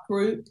Hoc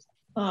Group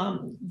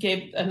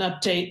gave an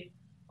update,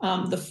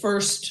 the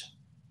first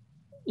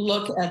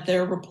look at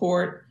their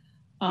report,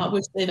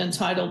 which they've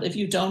entitled, "If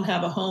You Don't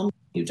Have a Home,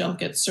 You Don't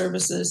Get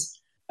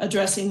Services,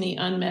 Addressing the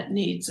Unmet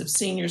Needs of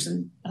Seniors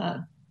and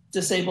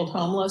Disabled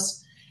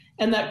Homeless."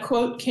 And that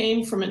quote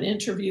came from an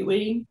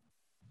interviewee.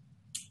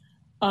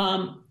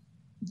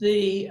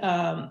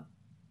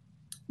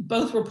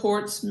 Both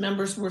reports,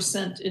 members were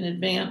sent in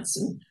advance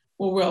and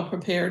were well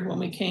prepared when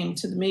we came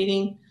to the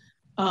meeting.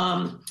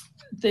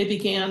 They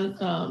began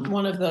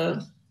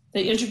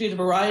they interviewed a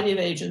variety of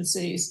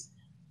agencies.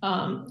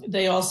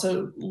 They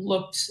also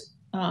looked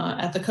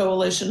at the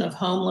Coalition of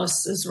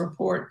Homeless's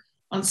report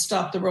on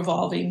Stop the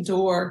Revolving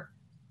Door.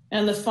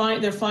 And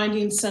their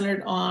findings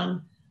centered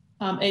on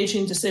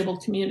aging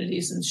disabled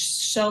communities and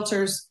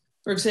shelters,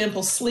 for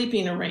example,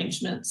 sleeping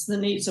arrangements, the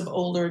needs of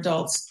older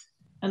adults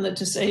and the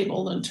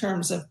disabled in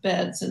terms of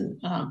beds and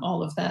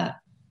all of that.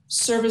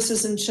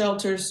 Services in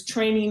shelters,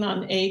 training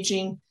on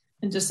aging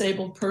and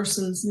disabled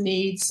persons'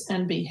 needs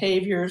and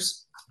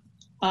behaviors.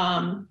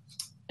 And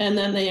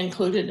then they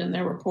included in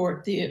their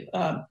report the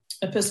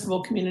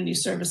Episcopal Community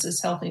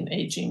Services Health and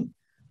Aging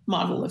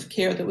model of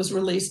care that was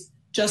released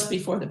just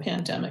before the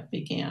pandemic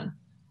began.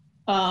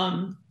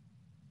 And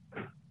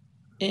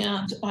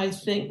I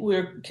think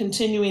we're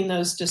continuing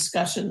those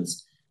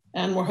discussions,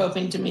 and we're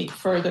hoping to meet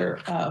further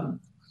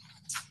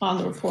on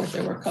the report.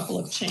 There were a couple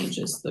of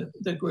changes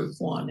the group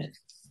wanted.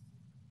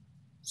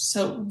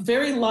 So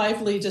very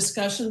lively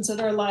discussions at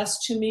our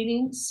last two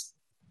meetings,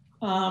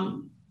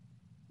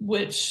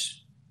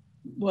 which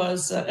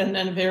was and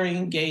then a very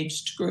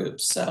engaged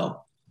group.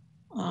 So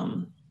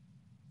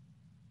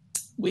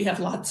we had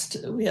lots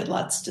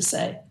to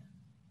say.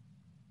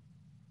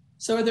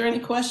 So are there any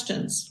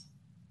questions?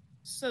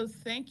 So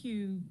thank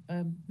you,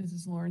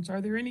 Mrs. Lawrence.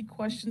 Are there any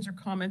questions or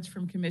comments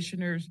from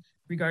commissioners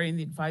regarding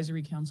the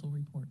Advisory Council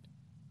report?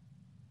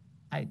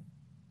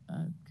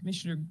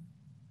 Commissioner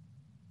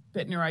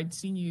Bittner, I'd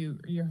seen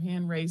your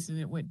hand raised and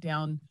it went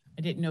down.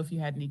 I didn't know if you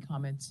had any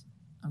comments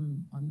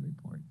on the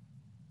report.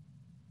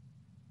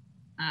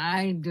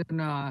 I do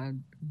not.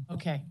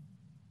 Okay.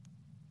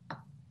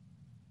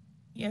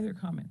 Any other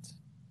comments?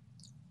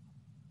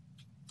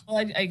 Well,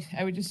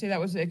 I would just say that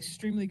was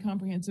extremely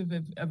comprehensive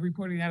of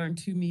reporting out on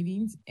two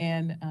meetings,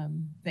 and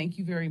thank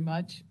you very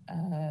much.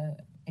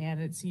 And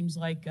it seems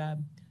like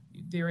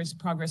there is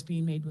progress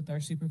being made with our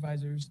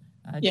supervisors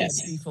Yes.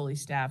 to be fully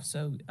staffed.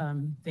 So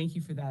thank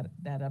you for that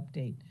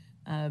update.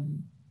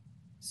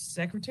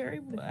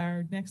 Secretary,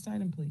 our next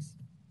item, please.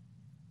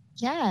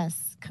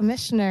 Yes,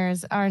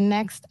 commissioners, our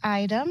next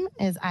item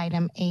is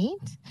item 8,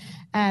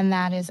 and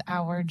that is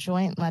our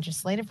joint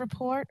legislative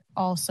report,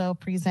 also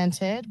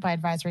presented by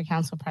Advisory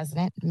Council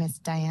President, Ms.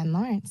 Diane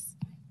Lawrence.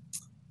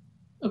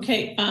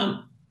 Okay,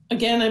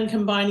 again, I'm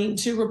combining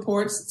two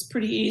reports. It's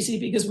pretty easy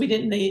because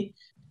the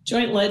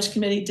Joint Ledge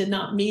Committee did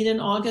not meet in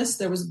August.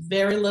 There was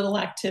very little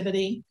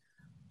activity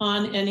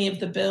on any of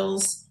the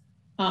bills.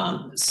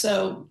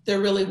 So there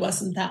really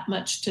wasn't that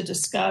much to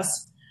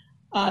discuss.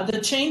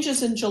 The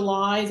changes in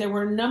July, there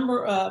were a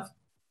number of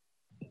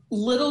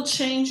little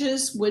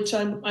changes, which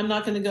I'm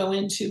not going to go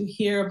into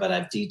here, but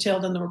I've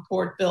detailed in the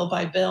report bill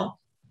by bill.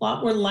 A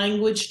lot were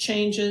language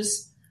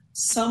changes.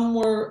 Some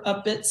were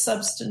a bit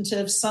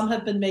substantive. Some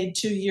have been made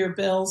 2-year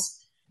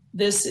bills.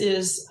 This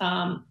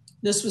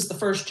was the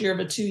first year of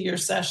a 2-year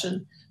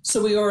session.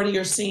 So we already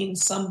are seeing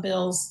some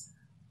bills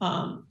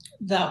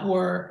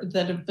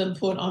that have been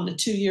put on the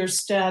 2-year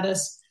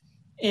status.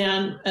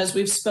 And as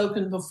we've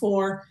spoken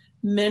before,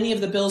 many of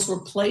the bills were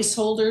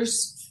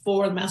placeholders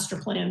for master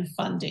plan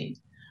funding.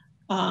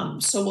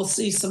 So we'll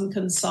see some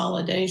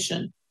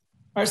consolidation.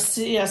 Our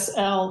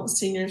CSL,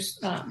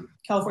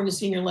 California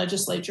Senior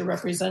Legislature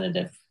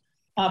representative,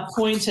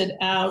 pointed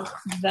out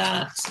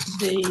that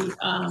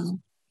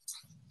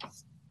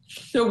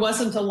there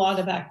wasn't a lot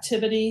of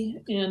activity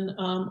in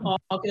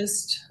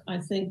August. I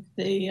think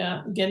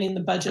getting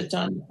the budget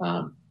done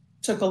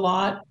took a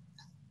lot.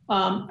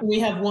 We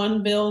have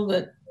one bill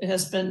that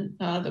has been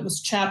that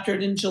was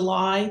chaptered in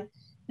July,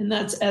 and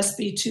that's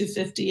SB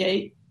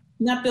 258,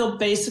 And that bill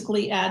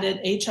basically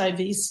added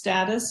HIV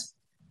status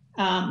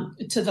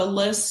to the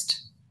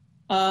list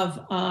of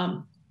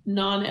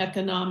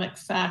non-economic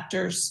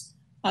factors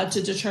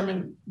to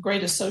determine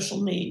greatest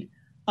social need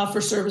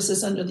for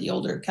services under the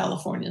Older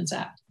Californians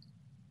Act.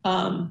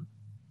 And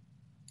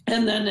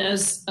then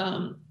as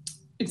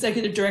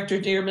Executive Director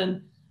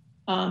Dearman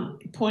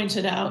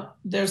pointed out,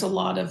 there's a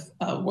lot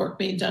of work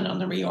being done on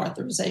the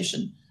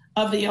reauthorization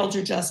of the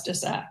Elder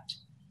Justice Act.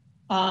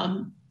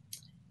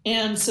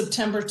 And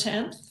September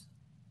 10th,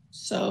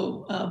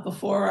 so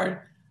before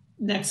our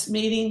next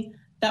meeting,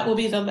 that will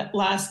be the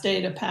last day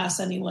to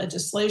pass any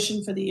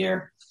legislation for the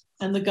year.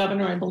 And the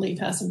governor, I believe,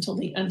 has until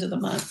the end of the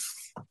month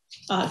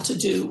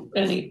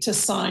to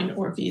sign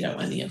or veto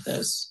any of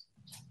those,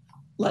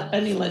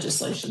 any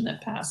legislation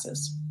that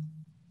passes.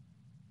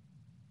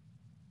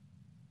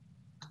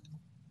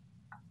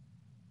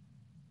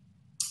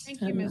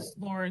 Thank you, Ms.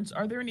 Lawrence.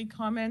 Are there any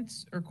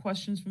comments or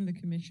questions from the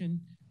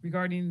commission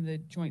regarding the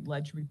joint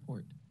ledge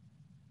report?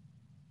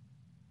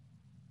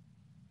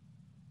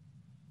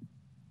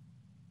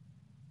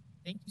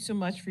 Thank you so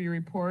much for your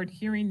report.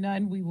 Hearing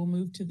none, we will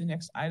move to the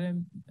next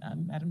item,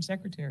 Madam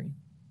Secretary.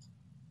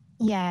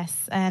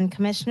 Yes, and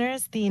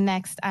commissioners, the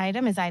next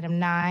item is item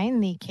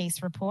 9, the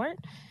case report,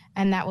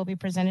 and that will be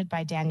presented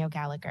by Daniel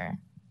Gallagher.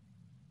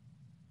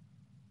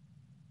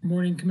 Good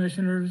morning,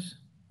 commissioners,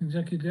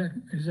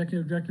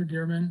 Executive Director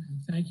Dearman.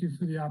 Thank you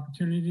for the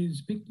opportunity to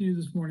speak to you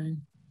this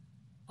morning.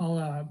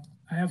 I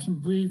have some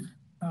brief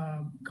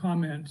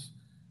comments.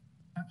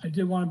 I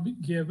did want to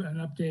give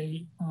an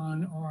update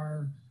on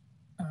our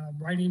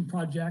writing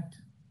project.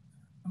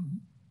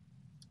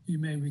 You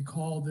may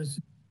recall this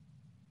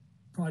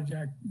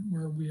project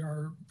where we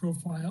are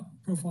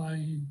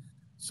profiling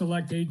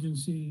select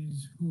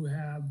agencies who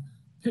have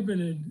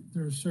pivoted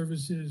their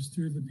services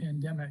through the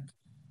pandemic.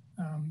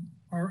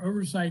 Our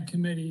oversight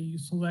committee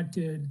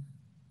selected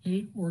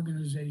 8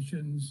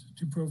 organizations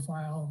to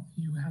profile.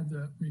 You have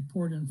the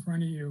report in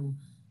front of you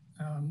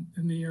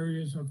in the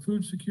areas of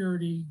food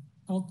security,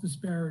 health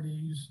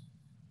disparities,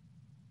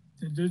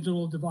 the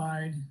digital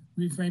divide,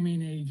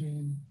 reframing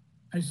aging,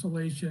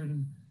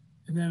 isolation,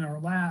 and then our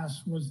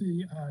last was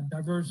the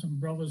diverse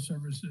umbrella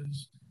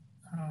services.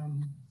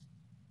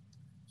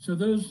 So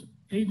those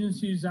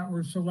agencies that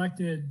were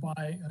selected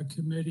by a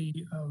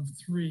committee of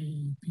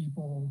 3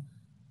 people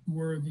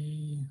were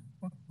the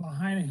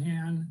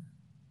Behind-a-Hand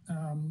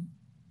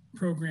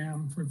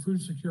program for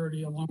food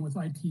security along with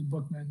IT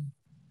Bookman.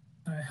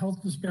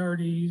 Health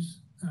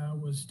disparities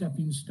was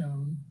Stepping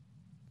Stone.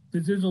 The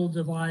digital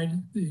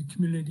divide, the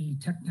Community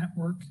Tech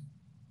Network.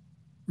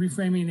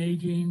 Reframing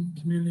Aging,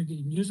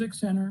 Community Music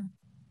Center.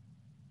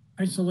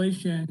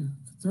 Isolation,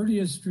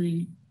 30th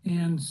Street,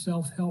 and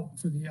Self-Help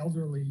for the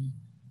Elderly.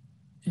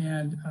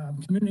 And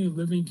Community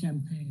Living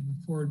Campaign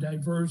for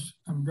diverse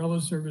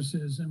umbrella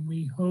services. And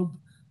we hope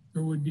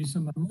there would be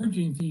some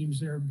emerging themes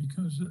there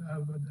because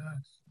of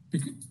the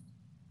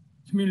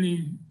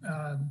community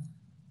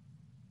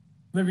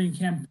living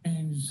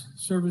campaigns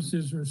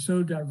services are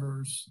so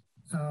diverse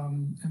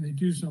and they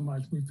do so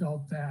much. We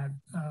felt that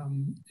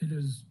it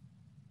is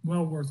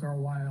well worth our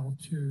while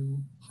to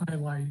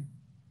highlight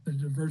the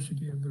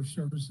diversity of their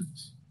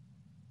services.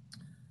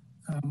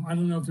 I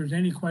don't know if there's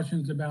any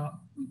questions about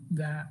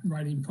that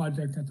writing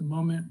project at the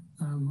moment,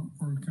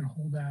 or can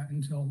hold that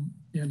until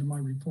the end of my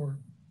report.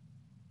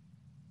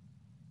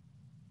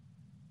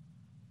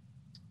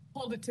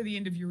 Hold it to the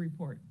end of your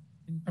report.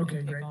 And okay,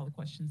 we'll take great. all the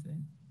questions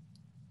then.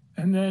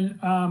 And then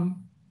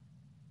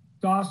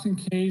Dawson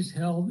Case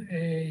held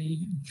a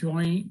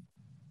joint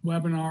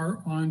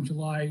webinar on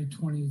July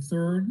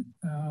 23rd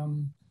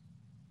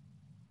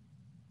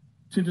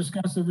to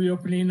discuss the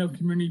reopening of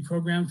community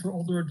programs for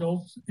older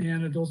adults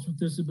and adults with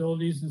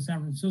disabilities in San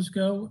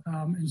Francisco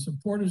in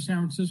support of San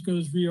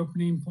Francisco's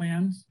reopening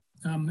plans.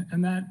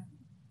 And that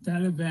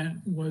event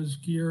was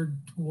geared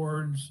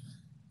towards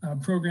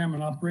program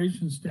and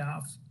operations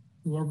staff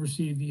who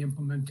oversee the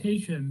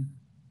implementation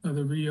of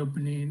the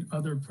reopening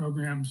other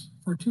programs.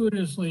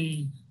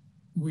 Fortuitously,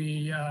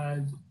 we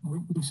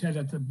said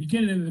at the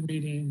beginning of the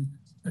meeting,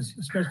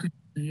 especially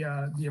the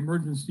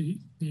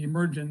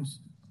emergence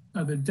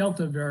of the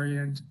Delta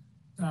variant,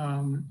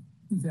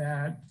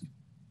 that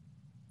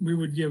we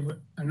would give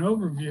an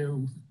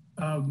overview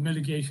of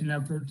mitigation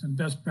efforts and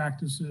best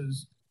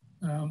practices,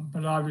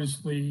 but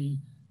obviously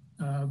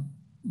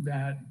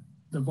that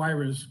the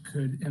virus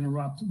could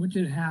interrupt, which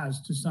it has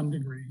to some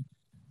degree.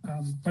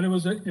 But it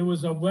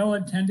was a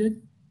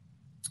well-attended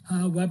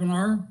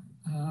webinar.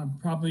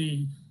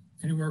 Probably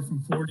anywhere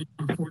from 40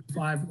 to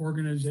 45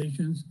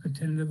 organizations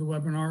attended the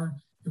webinar.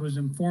 It was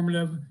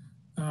informative,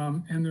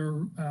 and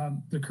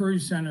the Curry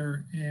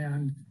Center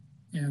and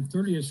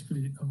 30th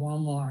Street of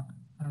Unlock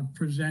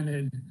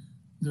presented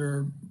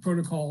their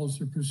protocols,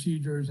 their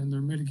procedures, and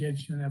their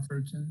mitigation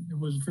efforts, and it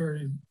was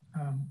very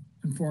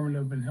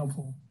informative and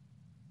helpful.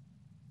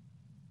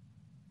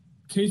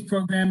 Case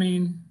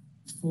programming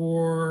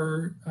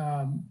for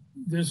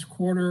this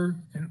quarter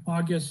in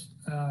August,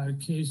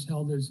 Case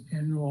held its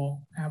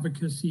annual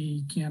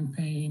advocacy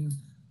campaign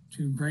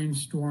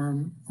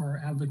brainstorm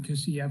our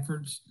advocacy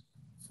efforts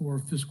for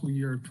fiscal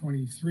year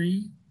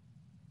 23.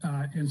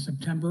 In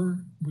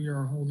September, we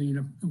are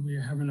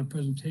having a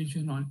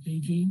presentation on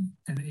aging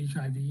and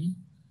HIV.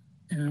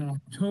 And in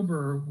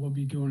October, we'll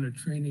be doing a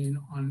training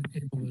on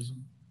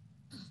ableism.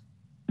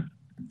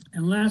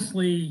 And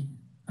lastly,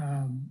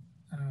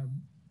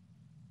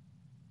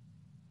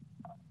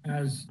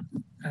 as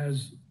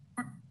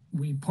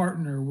we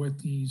partner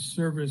with the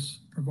service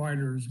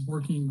providers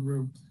working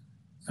group,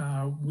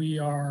 we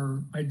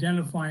are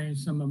identifying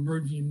some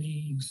emerging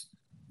needs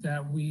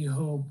that we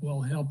hope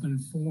will help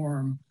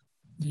inform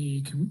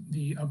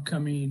the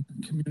upcoming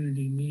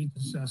community needs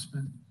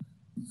assessment.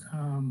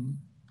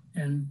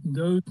 And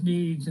those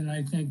needs, and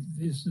I think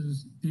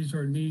these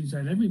are needs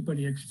that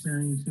everybody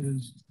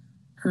experiences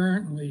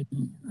currently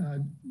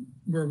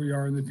where we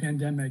are in the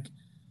pandemic,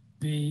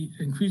 the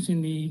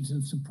increasing needs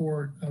and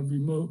support of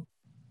remote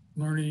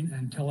learning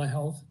and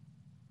telehealth,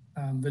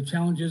 the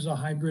challenges of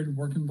hybrid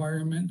work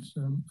environments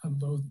of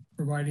both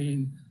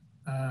providing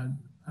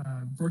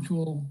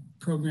virtual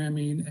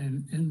programming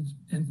and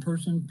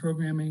in-person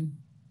programming,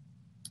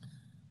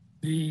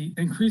 the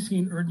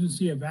increasing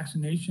urgency of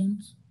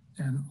vaccinations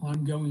and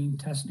ongoing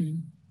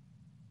testing,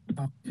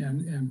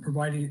 and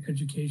providing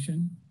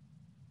education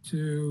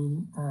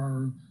to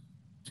our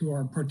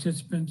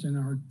participants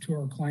and to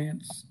our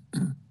clients.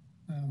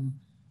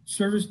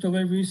 Service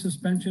delivery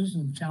suspensions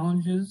and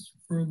challenges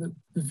for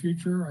the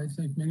future. I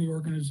think many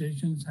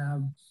organizations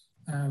have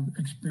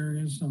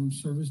experienced some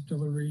service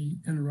delivery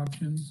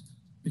interruptions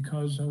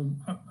because of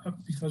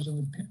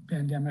the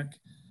pandemic.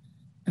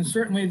 And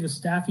certainly the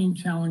staffing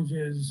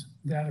challenges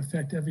that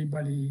affect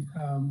everybody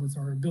with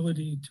our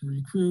ability to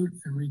recruit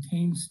and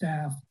retain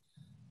staff,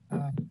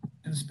 and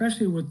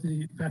especially with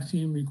the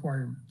vaccine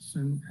requirements.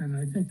 And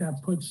I think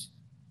that puts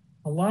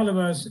a lot of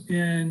us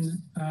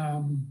in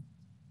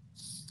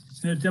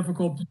a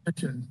difficult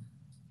position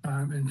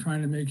in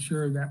trying to make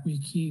sure that we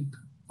keep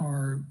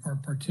our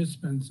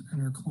participants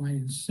and our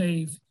clients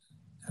safe,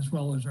 as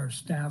well as our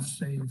staff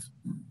safe,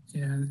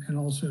 and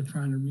also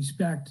trying to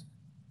respect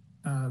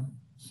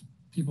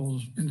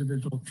people's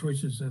individual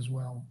choices as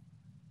well.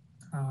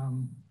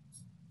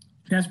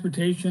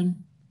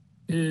 Transportation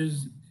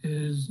is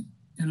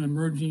an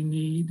emerging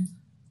need.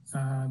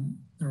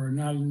 There are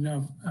not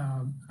enough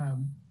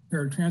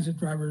paratransit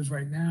drivers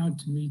right now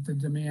to meet the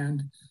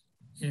demand,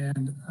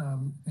 and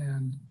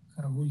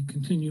we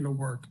continue to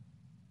work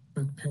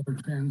with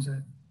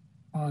paratransit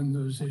on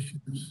those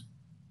issues.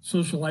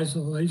 Social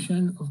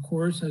isolation, of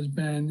course, has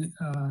been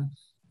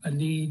a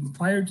need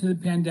prior to the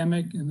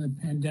pandemic, and the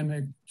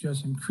pandemic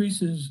just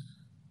increases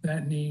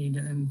that need.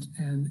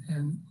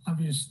 And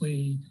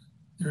obviously,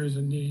 there is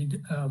a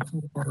need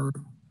for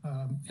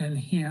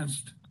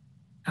enhanced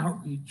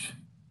outreach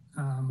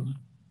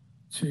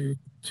to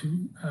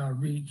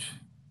reach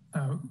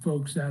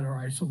folks that are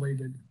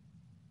isolated.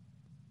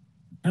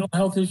 Mental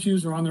health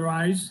issues are on the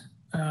rise.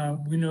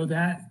 We know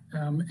that,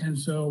 and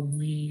so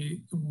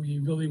we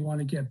really want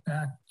to get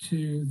back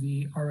to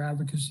our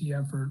advocacy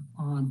effort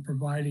on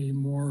providing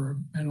more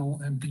mental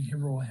and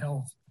behavioral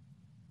health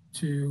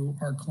to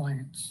our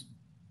clients.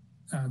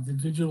 The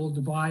digital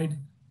divide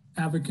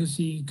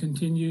advocacy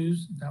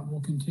continues. That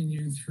will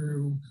continue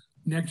through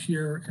next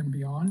year and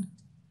beyond.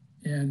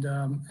 And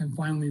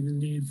finally, the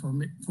need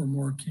for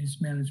more case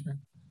management.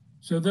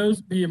 So those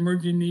are the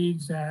emerging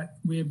needs that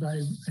we have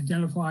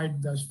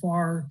identified thus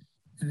far.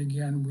 And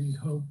again, we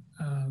hope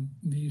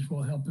these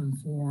will help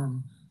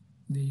inform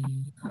the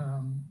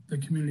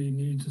community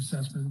needs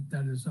assessment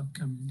that is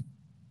upcoming.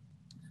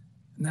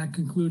 And that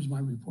concludes my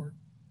report.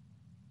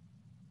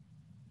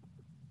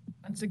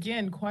 Once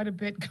again, quite a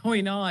bit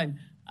going on.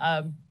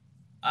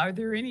 Are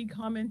there any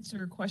comments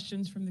or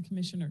questions from the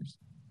commissioners?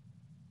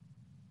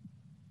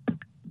 I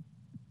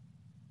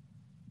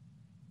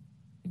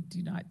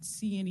do not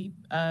see any.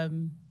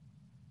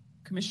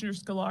 Commissioner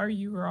Scalar,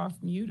 you are off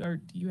mute, or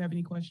do you have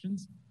any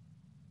questions?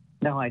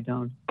 No, I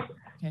don't.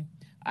 Okay.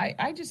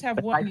 I just have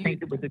But one. I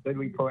think it was a good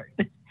report.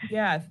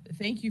 Yeah,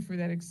 thank you for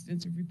that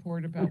extensive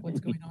report about what's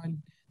going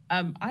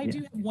on. I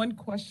do have one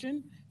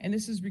question, and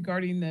this is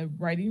regarding the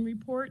writing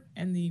report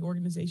and the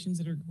organizations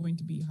that are going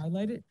to be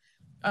highlighted.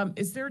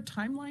 Is there a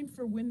timeline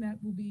for when that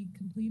will be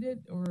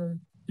completed, or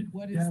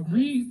what is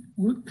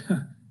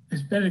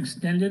it's been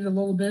extended a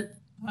little bit,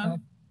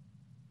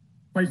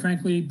 quite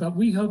frankly, but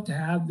we hope to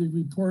have the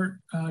report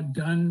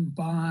done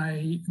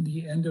by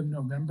the end of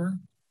November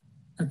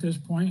at this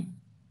point.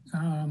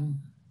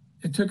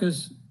 It took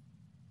us,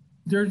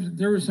 there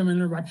were some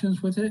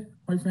interruptions with it,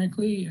 quite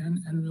frankly,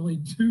 and really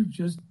due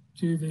just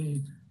to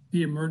the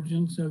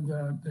emergence of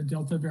the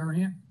Delta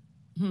variant.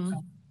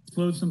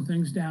 Slowed some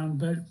things down,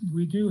 but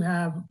we do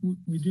have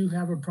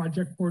a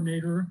project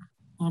coordinator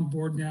on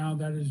board now.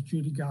 That is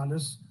Judy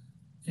Goddess,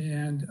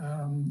 and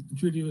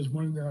Judy was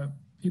one of the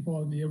people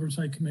on the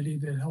oversight committee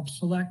that helped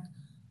select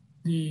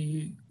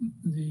the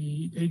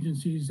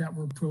agencies that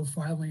were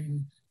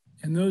profiling,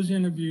 and those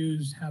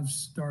interviews have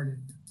started.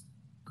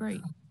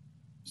 Great.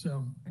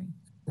 So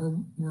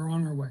we're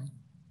on our way.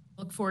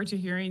 Look forward to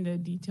hearing the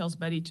details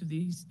about each of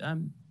these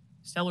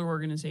stellar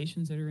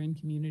organizations that are in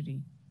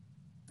community.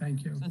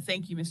 Thank you. So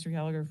thank you, Mr.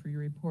 Gallagher, for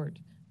your report.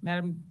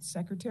 Madam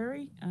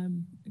Secretary,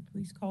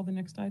 please call the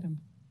next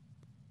item.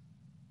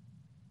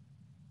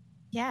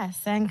 Yes,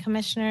 and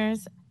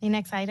commissioners, the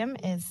next item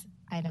is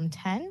item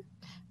 10,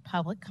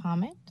 public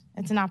comment.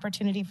 It's an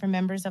opportunity for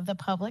members of the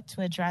public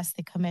to address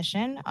the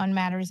commission on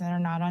matters that are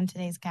not on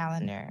today's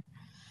calendar.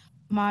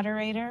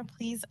 Moderator,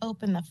 please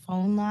open the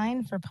phone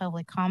line for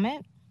public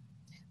comment.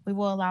 We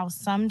will allow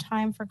some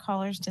time for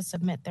callers to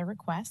submit their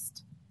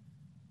request.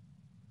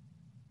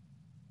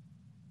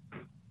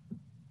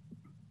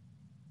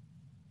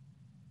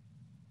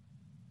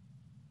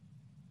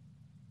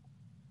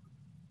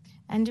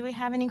 And do we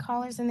have any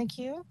callers in the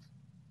queue?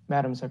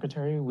 Madam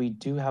Secretary, we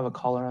do have a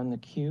caller on the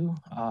queue.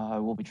 I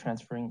will be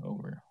transferring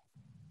over.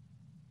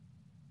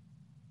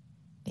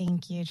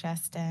 Thank you,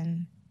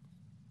 Justin.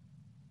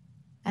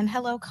 And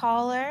hello,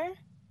 caller.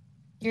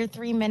 Your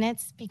 3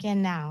 minutes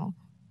begin now.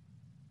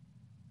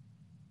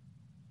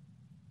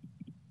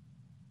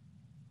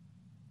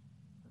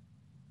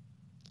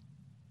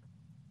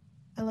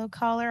 Hello,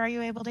 caller. Are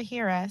you able to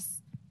hear us?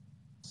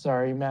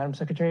 Sorry, Madam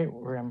Secretary,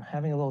 I'm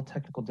having a little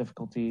technical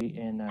difficulty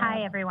in.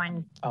 Hi,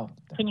 everyone. Oh,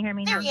 can you hear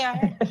me now? There we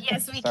are.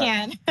 Yes, we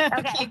can.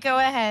 Okay, go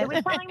ahead. It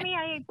was telling me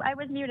I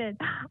was muted.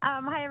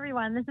 Hi,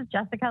 everyone. This is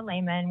Jessica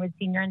Lehman with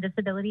Senior and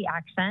Disability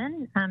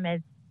Action.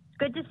 It's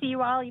good to see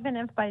you all, even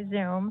if by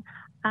Zoom.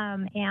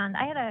 And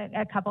I had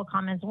a couple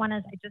comments. One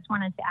is I just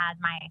wanted to add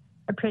my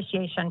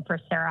appreciation for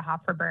Sarah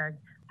Hofferberg,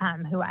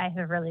 who I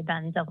have really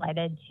been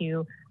delighted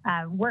to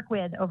work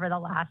with over the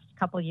last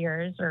couple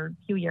years or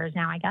few years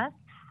now, I guess.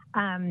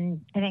 I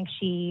think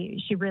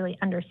she really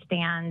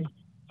understands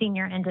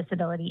senior and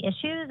disability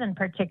issues, and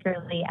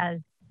particularly as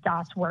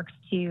DOS works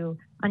to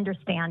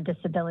understand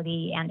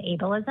disability and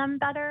ableism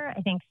better.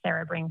 I think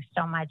Sarah brings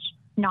so much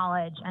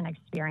knowledge and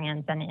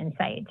experience and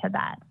insight to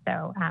that.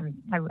 So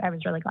I was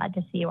really glad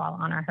to see you all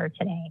honor her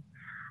today.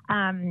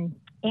 And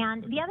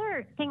the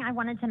other thing I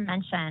wanted to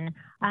mention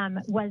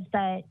was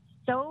that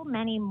so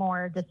many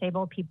more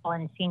disabled people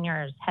and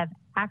seniors have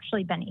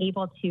actually been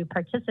able to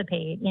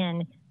participate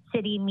in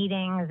city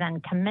meetings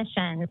and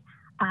commissions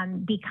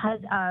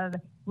because of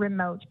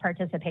remote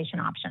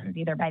participation options,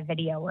 either by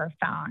video or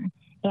phone.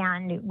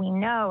 And we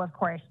know, of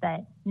course,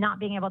 that not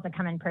being able to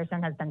come in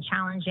person has been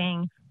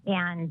challenging,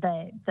 and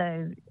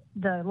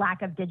the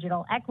lack of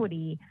digital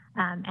equity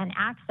and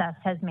access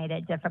has made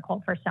it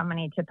difficult for so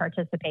many to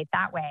participate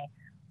that way.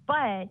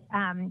 But,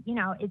 you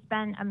know, it's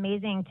been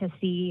amazing to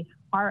see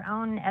our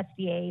own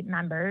SDA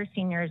members,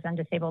 seniors and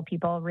disabled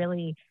people,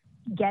 really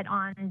get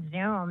on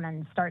Zoom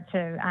and start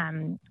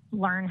to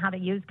learn how to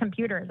use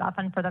computers,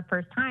 often for the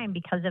first time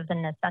because of the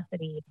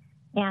necessity.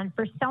 And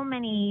for so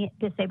many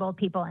disabled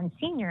people and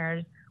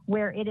seniors,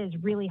 where it is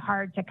really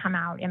hard to come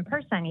out in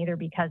person, either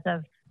because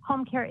of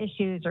home care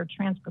issues or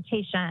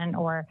transportation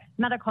or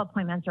medical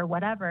appointments or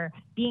whatever,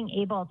 being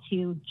able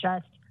to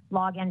just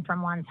log in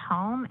from one's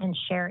home and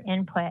share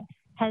input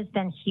has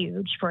been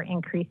huge for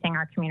increasing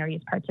our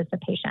community's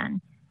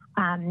participation.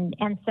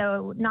 And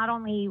so not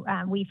only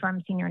we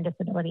from Senior and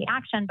Disability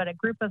Action, but a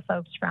group of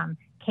folks from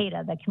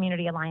CADA, the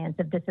Community Alliance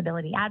of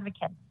Disability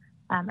Advocates,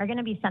 are going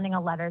to be sending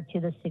a letter to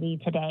the city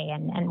today,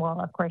 and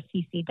we'll, of course,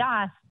 CC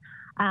DOS,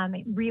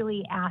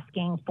 really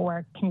asking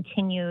for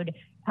continued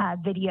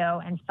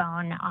video and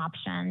phone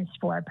options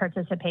for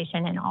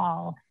participation in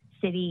all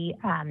city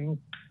and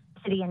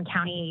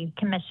county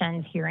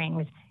commissions,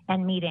 hearings,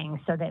 and meetings,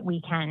 so that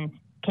we can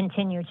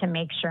continue to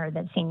make sure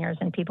that seniors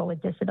and people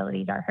with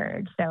disabilities are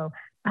heard. So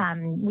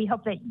we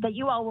hope that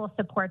you all will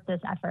support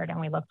this effort,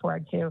 and we look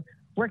forward to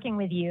working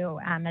with you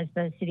as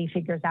the city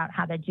figures out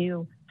how to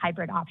do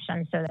hybrid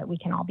options so that we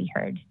can all be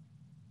heard.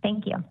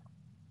 Thank you.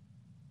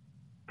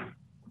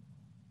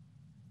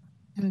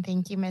 And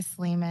thank you, Ms.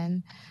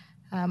 Lehman.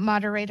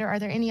 Moderator, are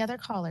there any other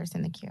callers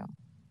in the queue?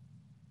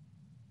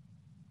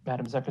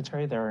 Madam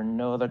Secretary, there are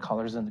no other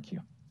callers in the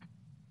queue.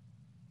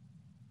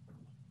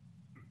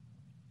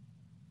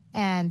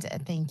 And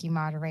thank you,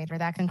 moderator.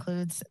 That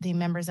concludes the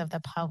members of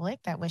the public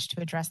that wish to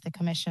address the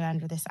commission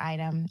under this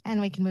item. And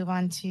we can move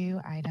on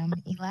to item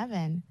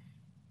 11.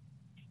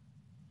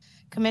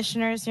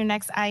 Commissioners, your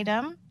next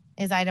item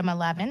is item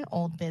 11,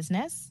 old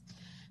business.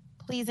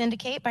 Please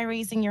indicate by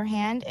raising your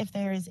hand if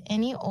there is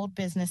any old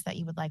business that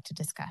you would like to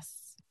discuss.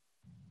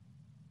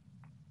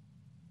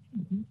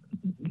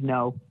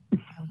 No.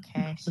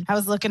 Okay. I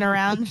was looking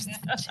around,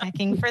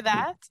 checking for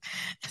that.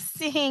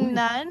 Seeing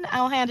none,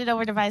 I'll hand it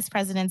over to Vice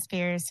President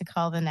Spears to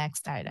call the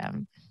next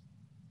item.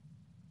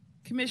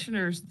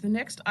 Commissioners, the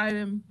next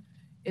item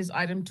is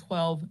item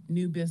 12,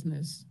 new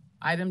business.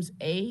 Items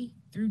A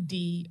through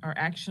D are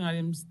action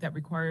items that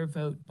require a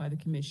vote by the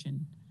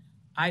commission.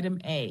 Item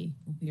A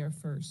will be our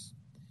first.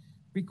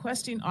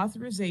 Requesting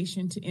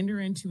authorization to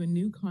enter into a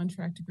new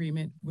contract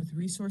agreement with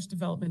Resource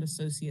Development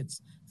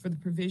Associates for the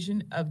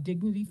provision of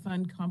Dignity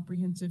Fund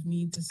Comprehensive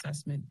Needs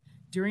Assessment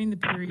during the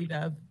period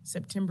of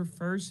September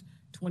 1st,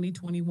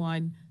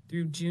 2021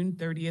 through June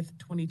 30th,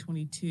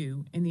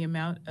 2022 in the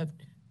amount of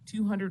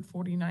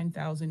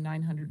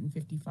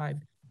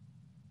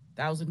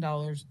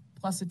 $249,955,000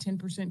 plus a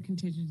 10%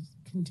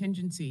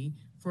 contingency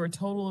for a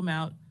total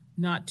amount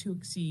not to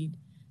exceed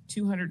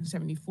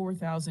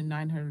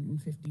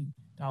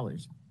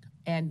 $274,950.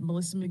 And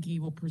Melissa McGee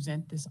will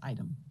present this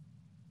item.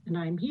 And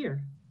I'm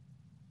here.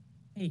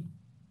 Hey.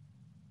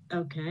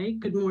 Okay,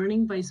 good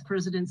morning, Vice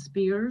President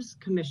Spears,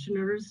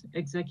 Commissioners,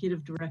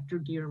 Executive Director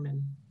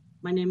Dearman.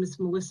 My name is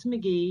Melissa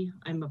McGee.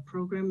 I'm a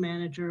Program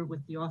Manager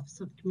with the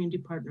Office of Community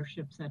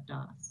Partnerships at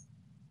DAS.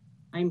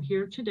 I'm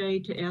here today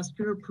to ask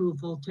your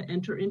approval to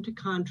enter into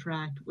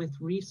contract with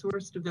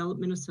Resource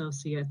Development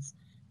Associates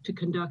to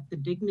conduct the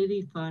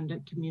Dignity Fund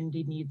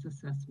Community Needs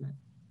Assessment.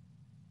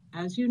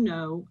 As you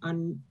know,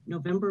 on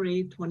November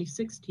 8,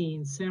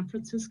 2016, San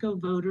Francisco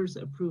voters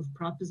approved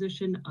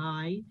Proposition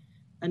I,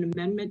 an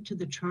amendment to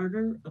the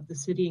Charter of the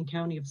City and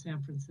County of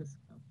San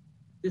Francisco.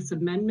 This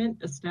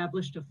amendment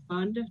established a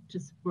fund to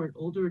support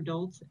older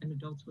adults and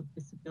adults with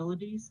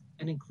disabilities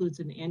and includes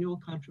an annual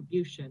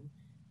contribution,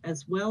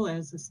 as well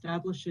as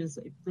establishes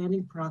a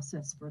planning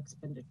process for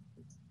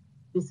expenditures.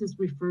 This is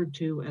referred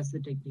to as the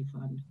Dignity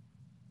Fund.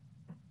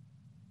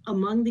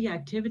 Among the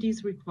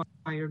activities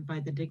required by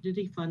the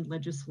Dignity Fund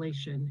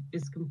legislation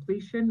is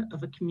completion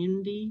of a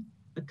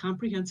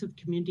comprehensive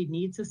community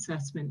needs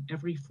assessment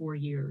every 4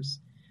 years.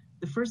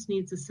 The first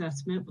needs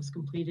assessment was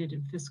completed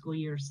in fiscal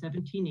year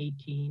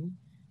 17-18,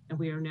 and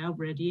we are now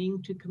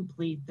readying to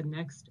complete the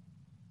next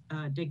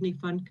Dignity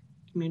Fund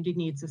community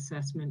needs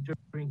assessment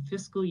during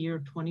fiscal year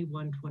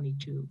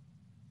 21-22.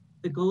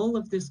 The goal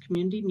of this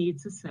community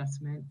needs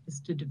assessment is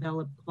to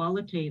develop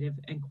qualitative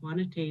and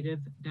quantitative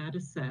data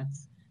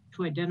sets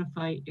to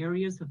identify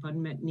areas of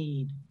unmet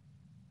need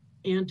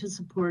and to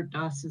support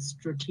DAS's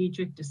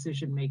strategic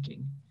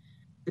decision-making.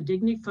 The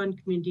Dignity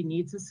Fund Community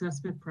Needs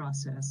Assessment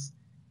process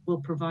will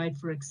provide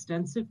for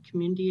extensive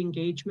community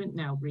engagement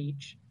and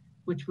outreach,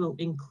 which will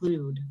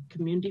include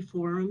community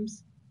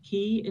forums,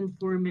 key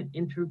informant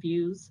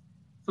interviews,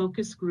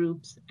 focus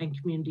groups, and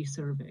community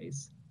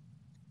surveys.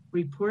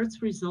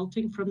 Reports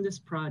resulting from this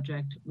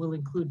project will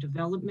include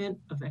development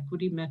of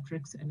equity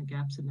metrics and a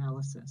gaps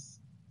analysis.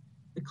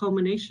 The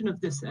culmination of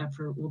this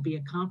effort will be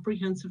a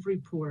comprehensive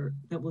report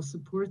that will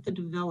support the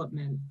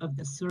development of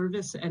the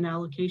service and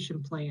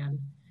allocation plan,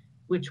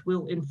 which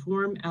will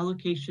inform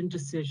allocation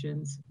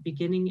decisions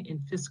beginning in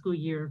fiscal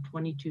year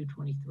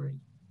 22-23.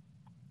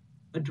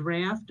 A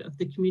draft of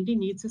the community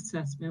needs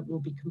assessment will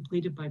be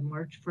completed by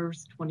March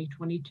 1st,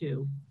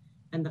 2022,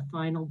 and the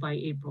final by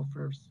April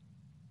 1st,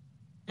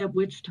 at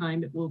which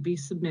time it will be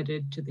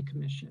submitted to the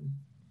Commission.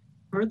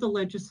 Per the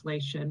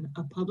legislation,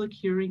 a public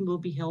hearing will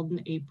be held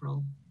in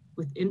April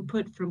with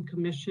input from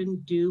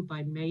Commission due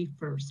by May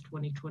 1st,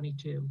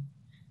 2022.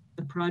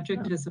 The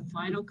project has a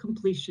final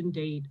completion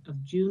date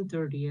of June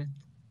 30th,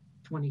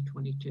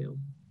 2022.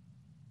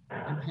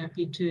 I'm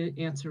happy to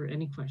answer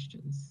any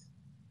questions.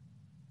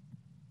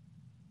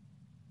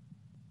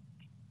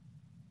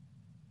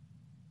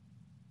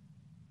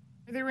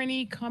 Are there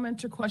any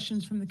comments or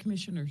questions from the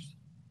commissioners?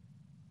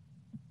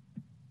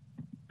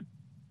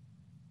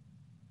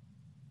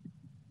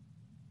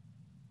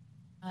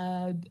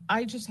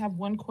 I just have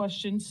one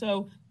question.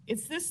 So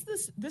is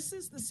this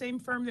is the same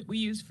firm that we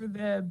use for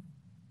the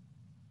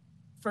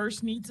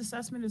first needs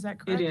assessment, is that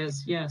correct? It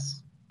is,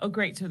 yes. Oh,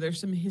 great. So there's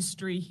some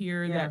history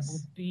here Yes. that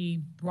will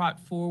be brought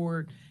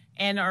forward.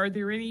 And are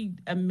there any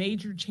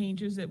major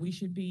changes that we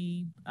should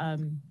be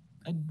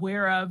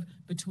aware of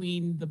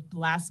between the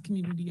last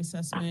community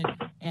assessment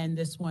and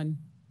this one?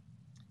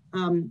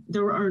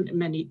 There aren't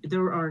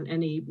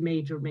any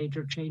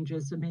major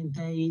changes. I mean,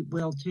 they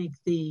will take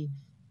the,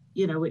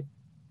 it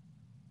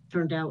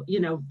turned out,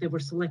 they were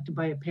selected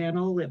by a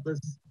panel. It was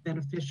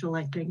beneficial,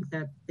 I think,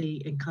 that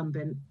the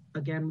incumbent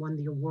again won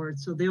the award.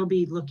 So they'll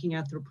be looking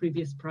at their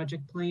previous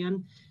project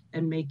plan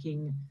and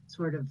making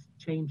sort of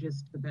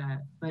changes to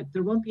that. But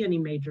there won't be any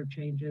major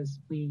changes.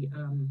 We,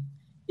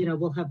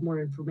 we'll have more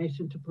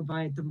information to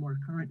provide the more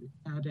current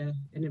data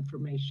and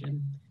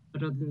information.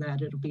 But other than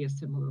that, it'll be a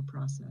similar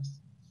process.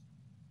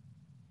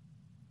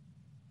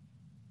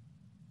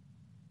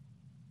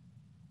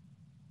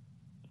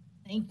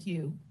 Thank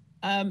you.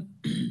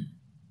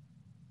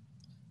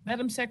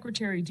 Madam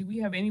Secretary, do we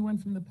have anyone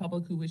from the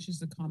public who wishes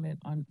to comment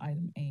on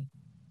item A?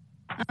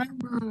 I'm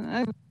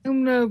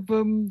not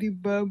from the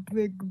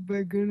public,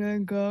 but can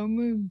I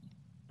comment?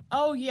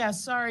 Oh, yeah.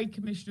 Sorry,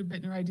 Commissioner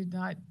Bittner. I did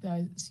not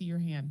see your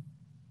hand.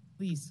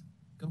 Please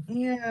go.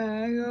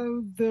 Yeah, I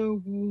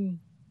also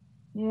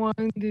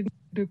wanted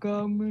to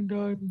comment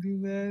on the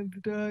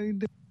last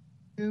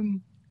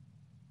item,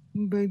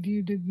 but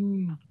you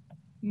didn't.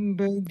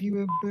 But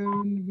you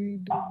apparently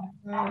did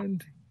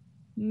not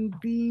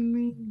see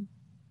me.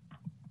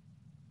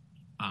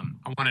 I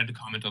wanted to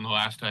comment on the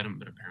last item,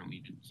 but apparently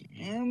you didn't see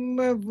me.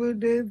 But for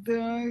this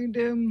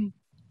item,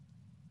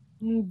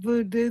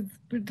 for this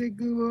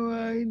particular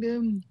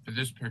item,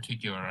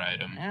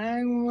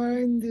 I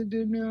wanted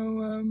to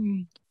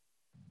know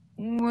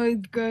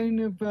what kind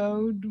of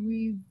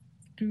outreach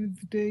to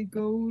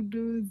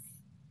stakeholders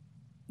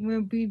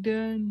will be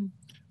done.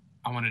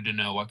 I wanted to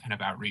know what kind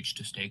of outreach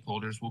to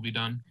stakeholders will be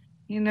done.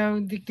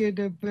 To get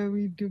a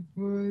very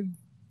diverse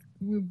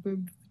group of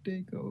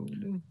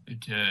stakeholders.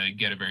 To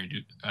get a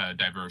very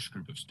diverse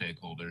group of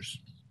stakeholders.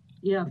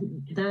 Yeah,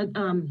 that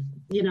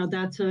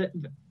that's a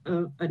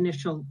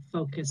initial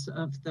focus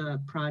of the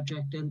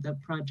project and the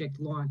project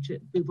launch.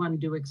 We want to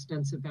do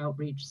extensive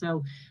outreach.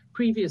 So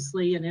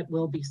previously, and it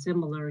will be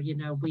similar,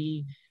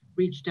 we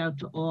reached out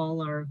to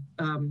all our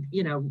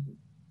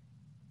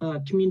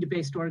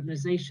community-based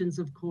organizations,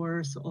 of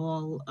course,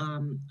 all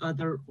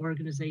other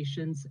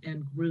organizations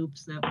and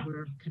groups that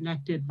we're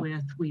connected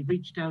with. We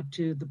reached out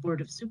to the Board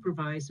of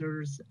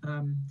Supervisors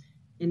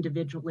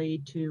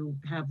individually to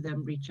have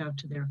them reach out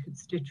to their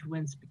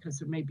constituents,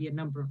 because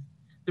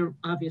there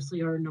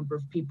obviously are a number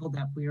of people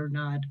that we are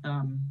not,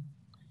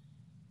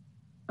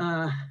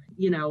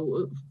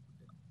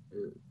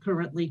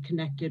 currently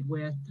connected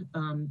with.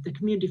 The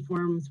community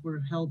forums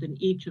were held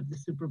in each of the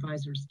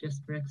supervisors'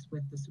 districts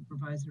with the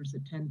supervisors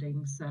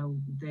attending, so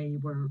they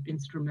were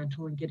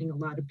instrumental in getting a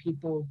lot of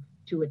people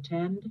to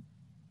attend.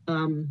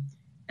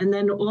 And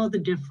then all the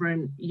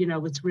different,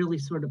 it's really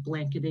sort of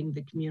blanketing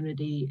the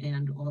community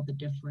and all the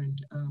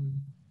different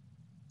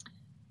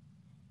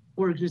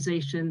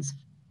organizations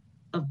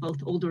of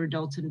both older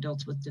adults and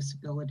adults with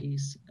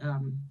disabilities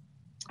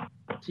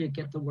to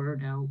get the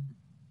word out.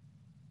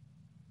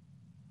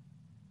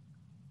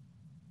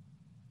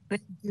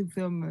 Thank you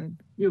so much.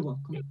 You're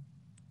welcome.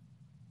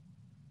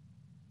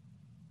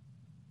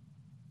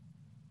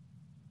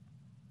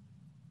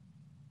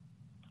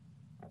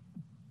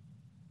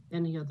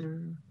 Any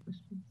other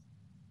questions?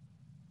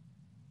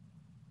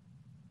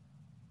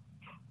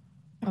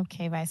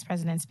 Okay, Vice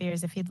President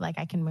Spears, if you'd like,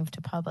 I can move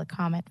to public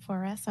comment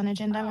for us on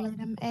agenda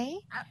item A.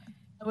 I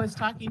was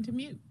talking to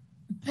mute.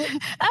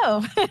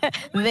 Oh,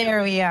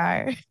 there we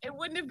are. It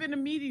wouldn't have been a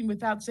meeting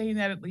without saying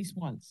that at least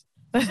once.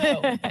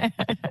 So,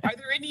 are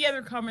there any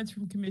other comments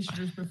from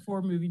commissioners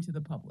before moving to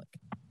the public?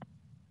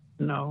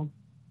 No.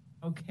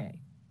 Okay.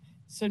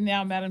 So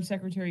now, Madam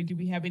Secretary, do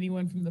we have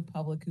anyone from the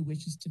public who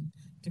wishes to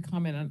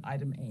comment on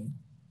item A?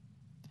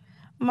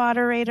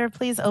 Moderator,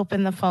 please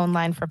open the phone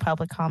line for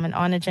public comment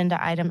on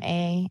agenda item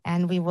A,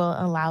 and we will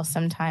allow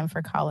some time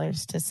for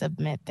callers to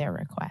submit their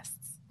requests.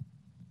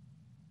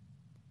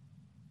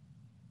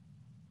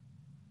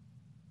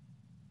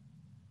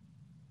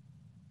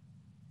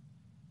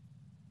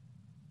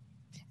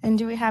 And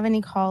do we have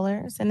any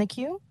callers in the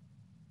queue?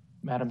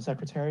 Madam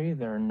Secretary,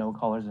 there are no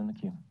callers in the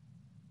queue.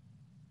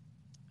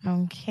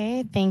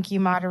 Okay, thank you,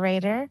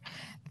 moderator.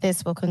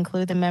 This will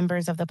conclude the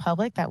members of the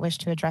public that wish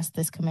to address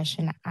this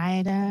commission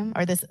item,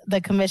 or the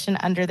commission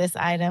under this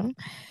item.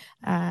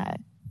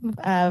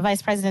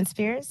 Vice President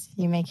Spears,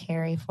 you may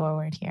carry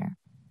forward here.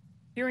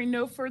 Hearing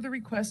no further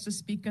requests to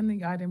speak on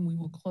the item, we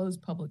will close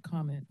public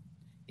comment.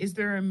 Is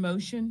there a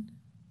motion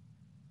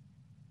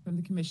from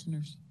the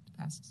commissioners?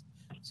 Passes.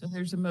 So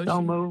there's a motion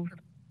So moved.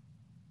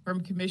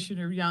 From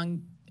Commissioner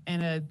Young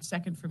and a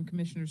second from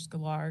Commissioner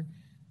Sklar.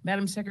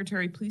 Madam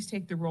Secretary, please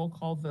take the roll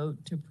call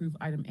vote to approve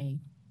item A.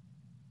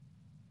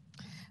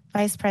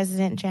 Vice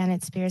President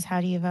Janet Spears,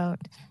 how do you vote?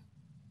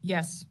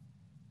 Yes.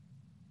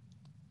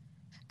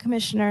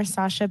 Commissioner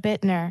Sasha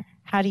Bittner,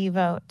 how do you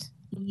vote?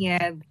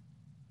 Yes.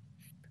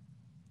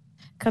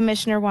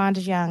 Commissioner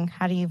Wanda Young,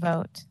 how do you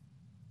vote?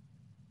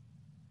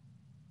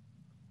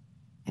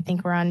 I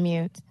think we're on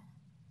mute.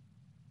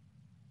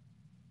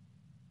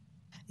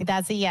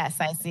 That's a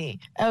yes, I see.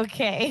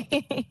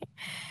 Okay.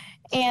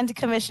 And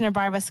Commissioner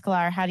Barbara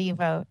Sklar, how do you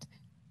vote?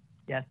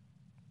 Yes.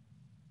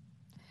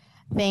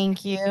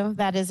 Thank you.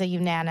 That is a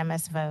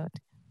unanimous vote.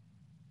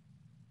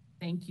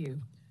 Thank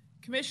you.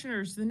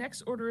 Commissioners, the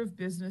next order of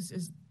business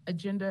is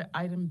agenda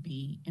item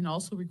B and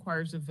also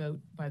requires a vote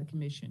by the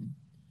commission.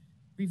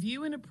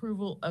 Review and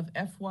approval of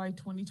FY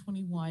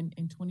 2021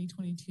 and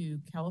 2022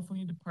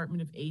 California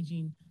Department of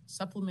Aging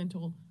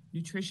Supplemental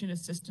Nutrition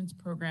Assistance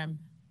Program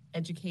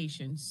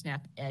Education,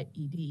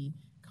 SNAP-ED,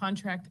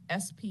 contract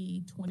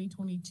SP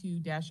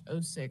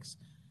 2022-06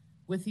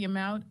 with the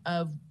amount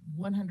of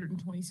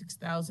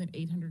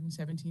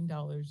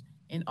 $126,817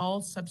 and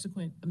all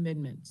subsequent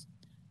amendments.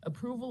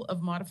 Approval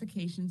of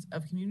modifications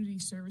of community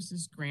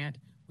services grant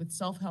with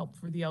self-help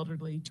for the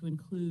elderly to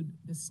include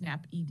the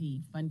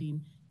SNAP-ED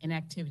funding and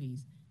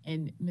activities.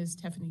 And Ms.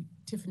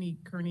 Tiffany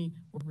Kearney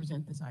will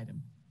present this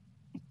item.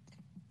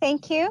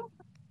 Thank you.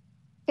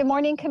 Good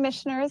morning,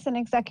 Commissioners and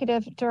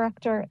Executive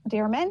Director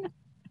Dearman.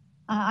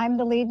 I'm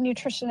the lead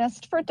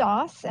nutritionist for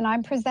DOS, and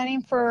I'm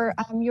presenting for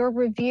your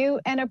review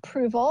and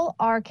approval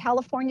our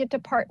California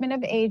Department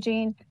of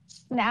Aging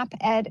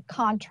SNAP-ED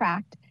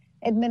contract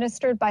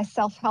administered by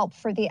Self-Help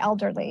for the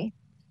Elderly.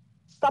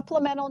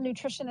 Supplemental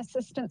Nutrition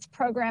Assistance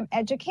Program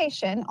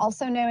Education,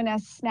 also known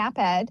as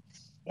SNAP-ED,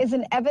 is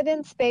an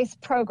evidence-based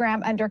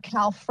program under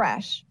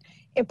CalFresh.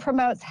 It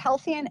promotes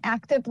healthy and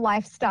active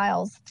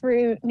lifestyles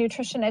through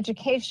nutrition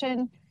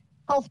education,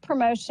 health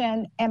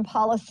promotion, and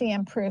policy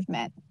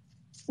improvement.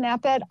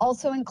 SNAP-ED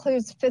also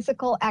includes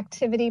physical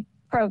activity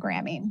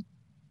programming.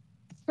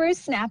 Through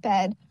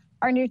SNAP-ED,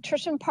 Our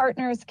nutrition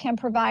partners can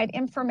provide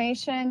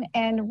information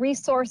and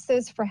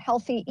resources for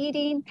healthy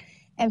eating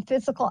and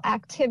physical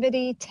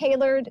activity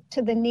tailored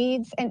to the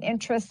needs and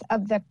interests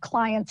of the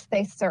clients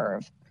they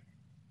serve.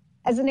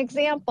 As an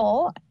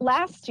example,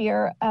 last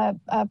year,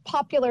 a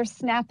popular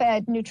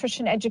SNAP-Ed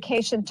nutrition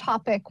education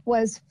topic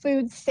was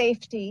food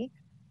safety,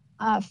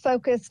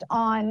 focused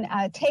on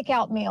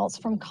takeout meals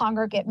from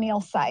congregate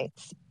meal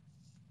sites.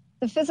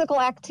 The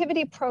physical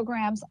activity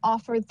programs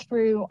offered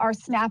through our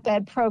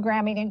SNAP-Ed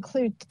programming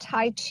include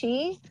Tai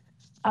Chi,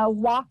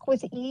 Walk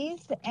with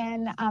Ease,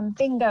 and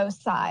Bingo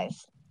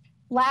Size.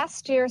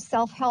 Last year,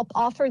 Self-Help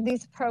offered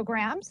these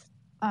programs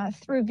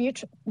through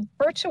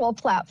virtual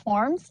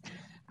platforms.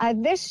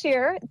 This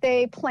year,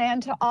 they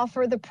plan to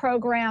offer the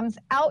programs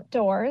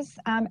outdoors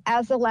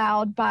as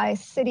allowed by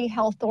city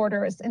health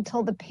orders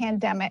until the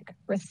pandemic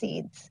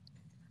recedes.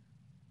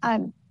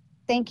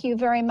 Thank you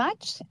very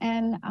much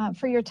and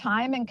for your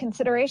time and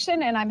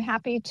consideration, and I'm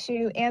happy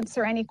to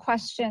answer any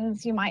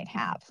questions you might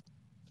have.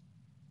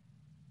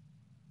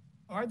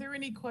 Are there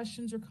any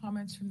questions or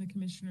comments from the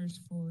commissioners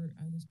for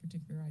this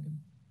particular item?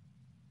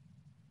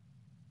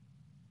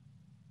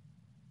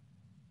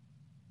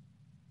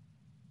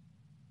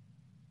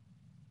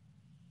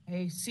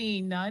 I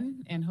see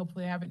none, and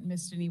hopefully I haven't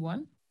missed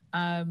anyone.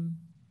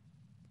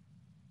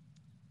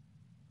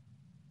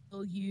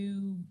 Will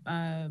you,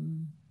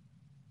 Madam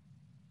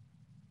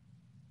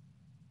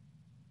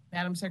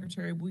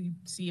Secretary, will you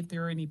see if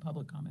there are any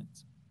public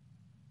comments?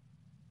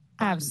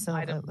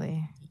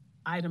 Absolutely.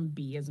 Item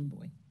B as in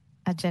boy.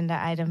 Agenda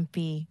item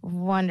B.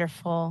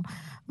 Wonderful.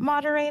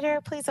 Moderator,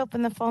 please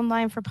open the phone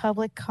line for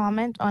public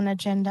comment on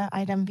agenda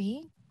item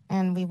B,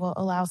 and we will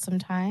allow some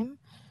time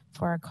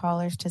for our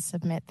callers to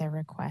submit their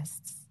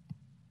requests.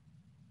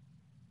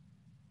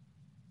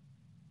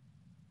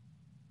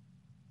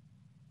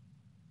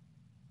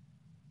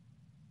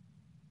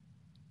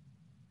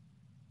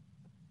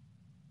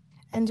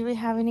 And do we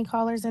have any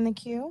callers in the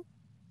queue?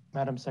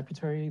 Madam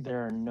Secretary,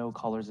 there are no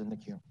callers in the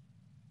queue.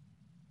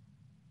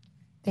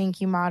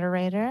 Thank you,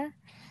 moderator.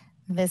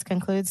 This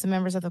concludes the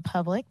members of the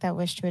public that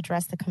wish to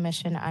address the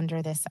commission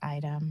under this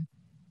item.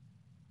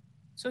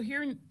 So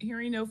hearing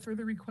no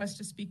further requests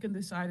to speak on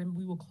this item,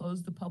 we will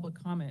close the public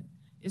comment.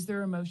 Is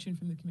there a motion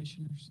from the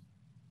commissioners?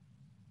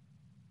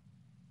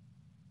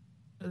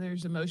 So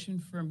there's a motion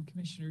from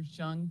Commissioners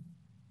Jung,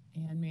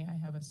 and may I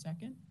have a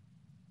second?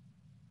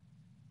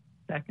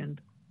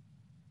 Second.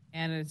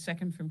 And a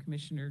second from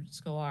Commissioner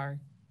Sklar.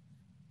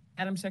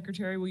 Madam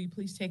Secretary, will you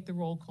please take the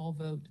roll call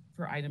vote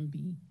for item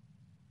B?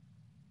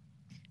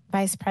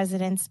 Vice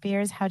President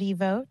Spears, how do you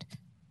vote?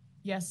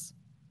 Yes.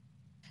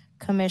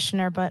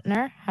 Commissioner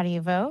Butner, how do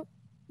you vote?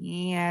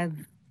 Yes.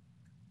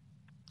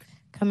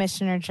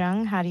 Commissioner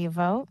Jung, how do you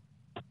vote?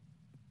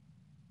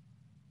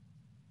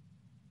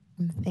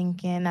 I'm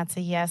thinking that's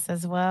a yes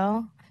as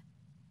well.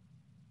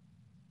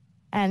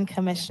 And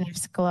Commissioner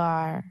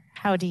Sklar,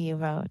 how do you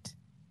vote?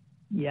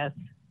 Yes.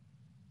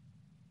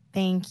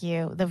 Thank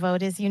you. The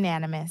vote is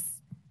unanimous.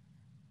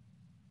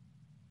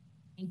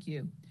 Thank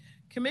you.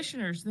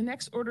 Commissioners, the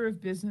next order of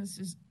business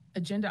is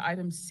agenda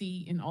item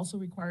C and also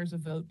requires a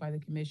vote by the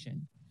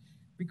commission.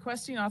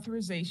 Requesting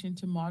authorization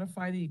to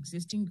modify the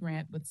existing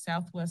grant with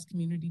Southwest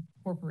Community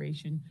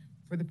Corporation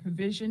for the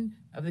provision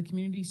of the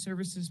Community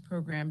Services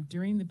Program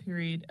during the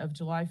period of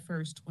July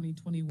 1st,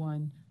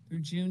 2021 through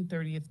June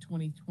 30th,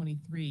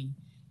 2023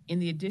 in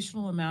the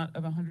additional amount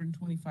of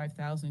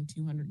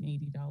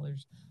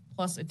 $125,280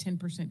 plus a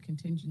 10%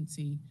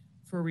 contingency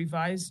for a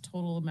revised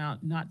total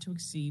amount not to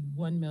exceed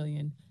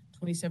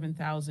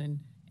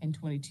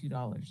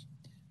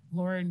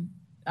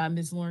 $1,027,022.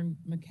 Ms. Lauren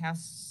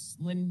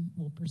McCaslin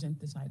will present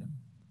this item.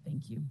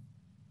 Thank you.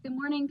 Good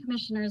morning,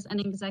 Commissioners and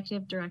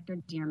Executive Director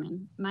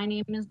Dearman. My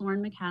name is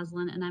Lauren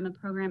McCaslin, and I'm a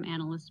Program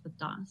Analyst with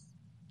DOS.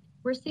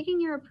 We're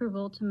seeking your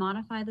approval to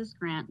modify this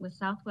grant with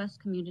Southwest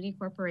Community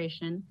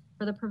Corporation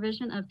for the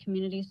provision of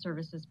community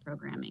services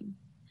programming.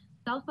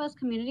 Southwest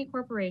Community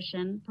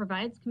Corporation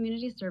provides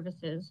community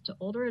services to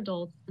older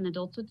adults and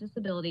adults with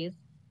disabilities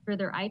through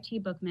their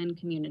IT Bookman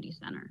Community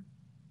Center.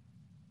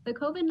 The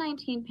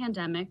COVID-19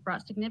 pandemic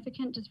brought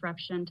significant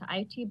disruption to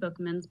IT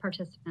Bookman's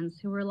participants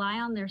who rely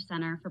on their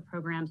center for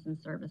programs and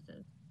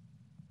services.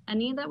 A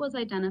need that was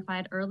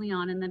identified early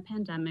on in the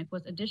pandemic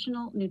was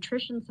additional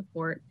nutrition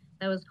support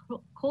that was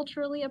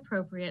culturally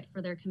appropriate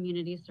for their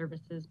community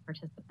services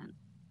participants.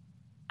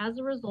 As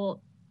a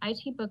result,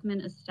 IT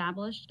Bookman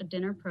established a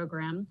dinner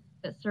program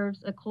that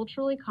serves a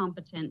culturally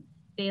competent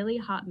daily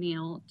hot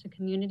meal to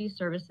community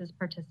services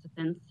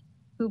participants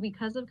who,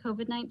 because of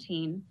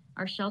COVID-19,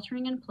 are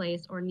sheltering in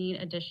place or need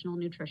additional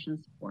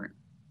nutrition support.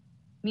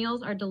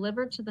 Meals are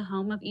delivered to the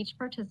home of each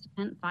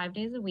participant 5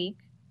 days a week,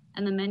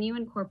 and the menu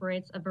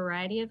incorporates a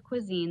variety of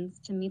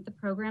cuisines to meet the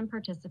program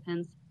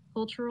participants'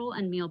 cultural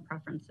and meal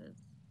preferences.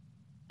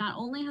 Not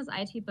only has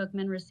IT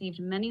Bookman received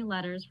many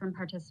letters from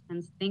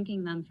participants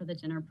thanking them for the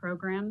dinner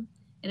program,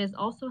 it has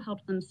also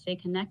helped them stay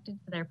connected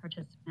to their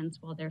participants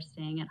while they're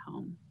staying at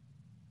home.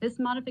 This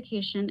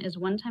modification is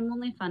one-time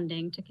only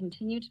funding to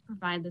continue to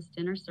provide this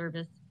dinner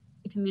service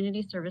to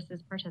community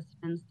services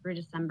participants through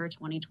December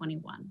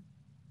 2021.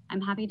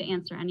 I'm happy to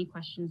answer any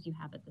questions you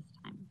have at this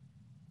time.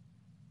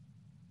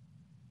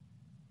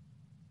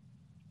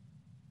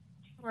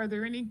 Are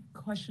there any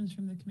questions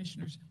from the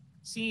commissioners?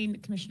 Seeing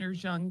Commissioner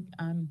Jung,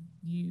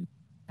 you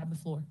have the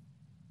floor.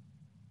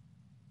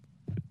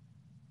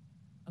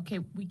 Okay,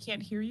 we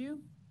can't hear you.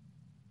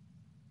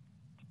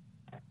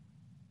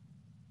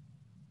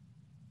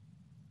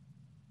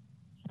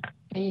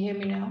 Can you hear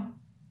me now?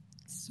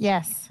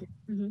 Yes.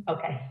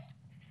 Okay.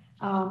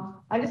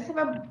 I just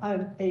have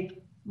a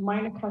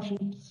minor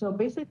question. So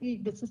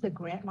basically, this is a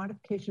grant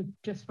modification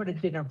just for the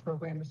dinner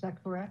program. Is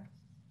that correct?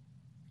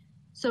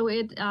 So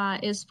it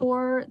is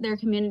for their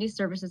community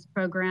services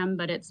program,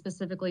 but it's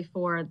specifically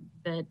for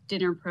the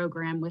dinner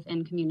program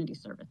within community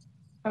services.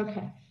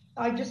 Okay.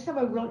 I just have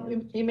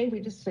it may be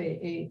just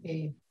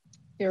a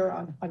error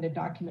on the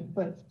document,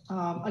 but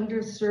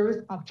under service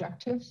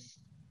objectives,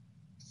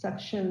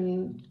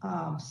 section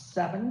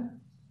 7,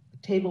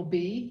 table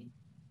B,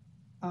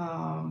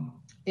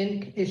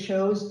 it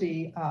shows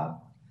the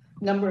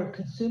number of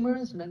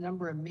consumers and the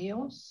number of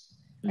meals.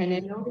 And I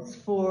noticed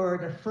for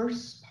the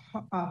first,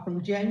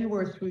 from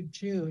January through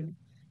June,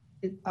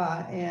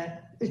 and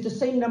it's the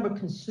same number of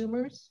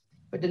consumers,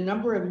 but the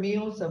number of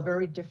meals are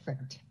very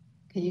different.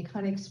 Can you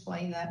kind of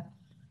explain that?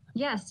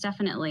 Yes,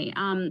 definitely.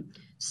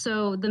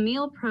 So the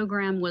meal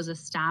program was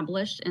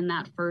established in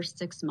that first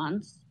 6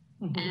 months.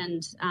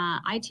 And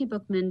IT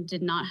Bookman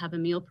did not have a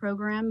meal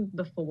program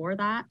before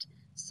that.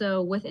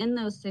 So within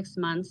those 6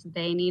 months,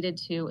 they needed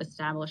to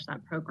establish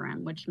that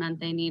program, which meant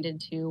they needed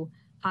to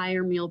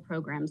hire meal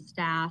program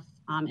staff,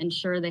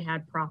 ensure they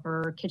had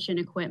proper kitchen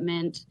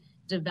equipment,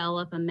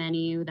 develop a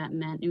menu that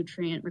met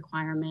nutrient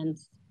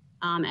requirements,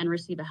 and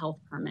receive a health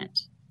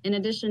permit. In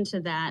addition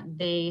to that,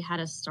 they had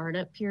a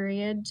startup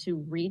period to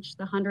reach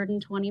the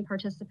 120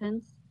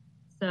 participants.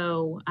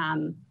 So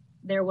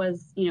there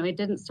was, it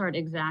didn't start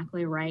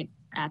exactly right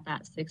at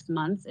that 6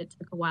 months. It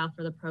took a while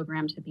for the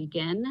program to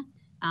begin.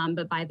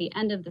 But by the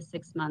end of the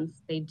 6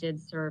 months, they did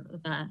serve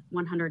the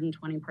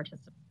 120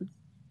 participants.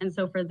 And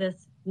so for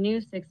this new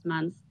 6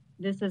 months,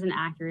 this is an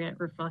accurate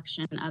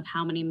reflection of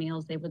how many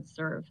meals they would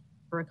serve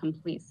for a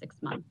complete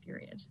 6-month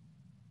period.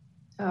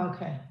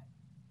 Okay.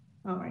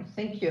 All right.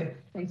 Thank you.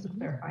 Thanks for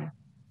clarifying.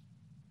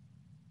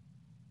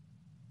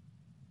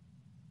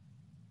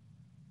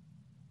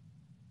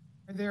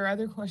 Are there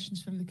other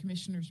questions from the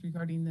commissioners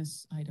regarding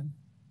this item?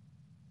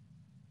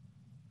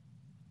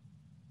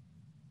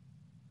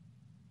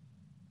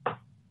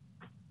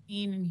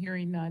 Seeing and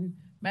hearing none.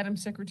 Madam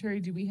Secretary,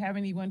 do we have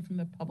anyone from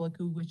the public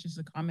who wishes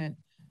to comment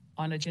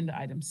on agenda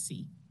item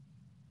C?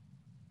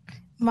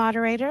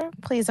 Moderator,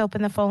 please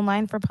open the phone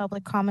line for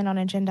public comment on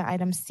agenda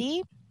item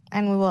C,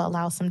 and we will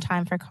allow some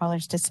time for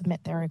callers to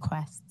submit their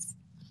requests.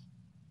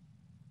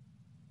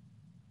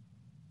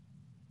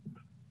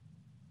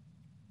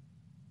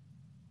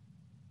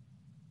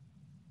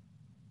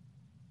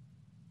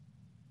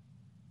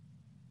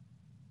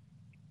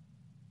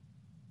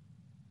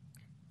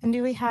 And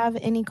do we have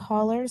any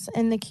callers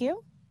in the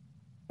queue?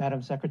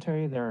 Madam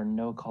Secretary, there are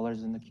no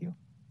callers in the queue.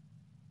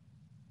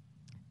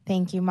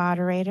 Thank you,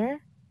 moderator.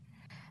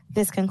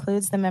 This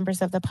concludes the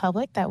members of the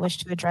public that wish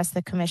to address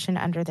the commission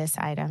under this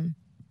item.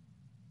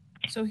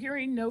 So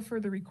hearing no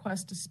further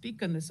requests to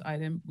speak on this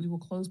item, we will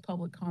close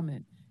public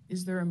comment.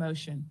 Is there a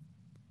motion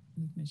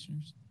from the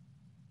commissioners?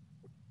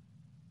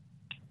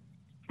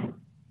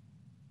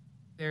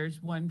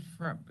 There's one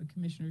from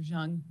Commissioner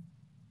Jung.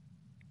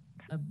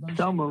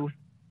 So moved.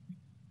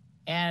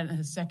 And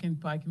a second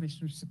by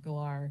Commissioner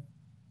Sklar.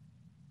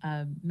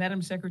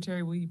 Madam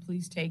Secretary, will you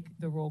please take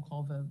the roll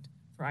call vote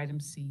for item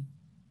C?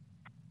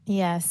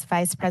 Yes,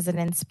 Vice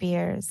President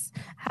Spears,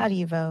 how do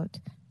you vote?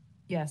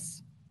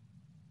 Yes.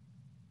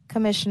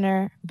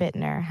 Commissioner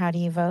Bittner, how do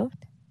you vote?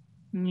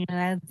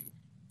 Yes.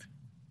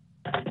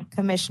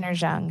 Commissioner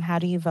Jung, how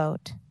do you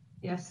vote?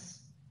 Yes.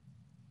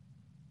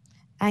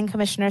 And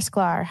Commissioner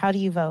Sklar, how do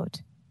you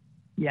vote?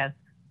 Yes.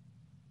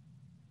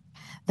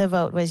 The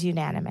vote was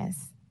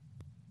unanimous.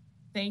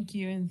 Thank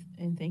you,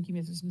 and thank you,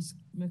 Mrs.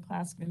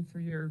 McClaskman, for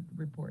your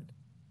report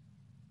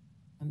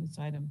on this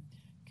item.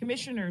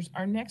 Commissioners,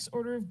 our next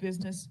order of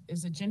business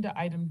is agenda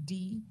item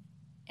D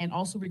and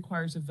also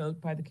requires a vote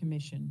by the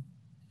commission.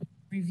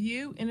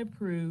 Review and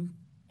approve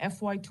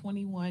FY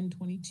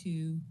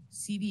 21-22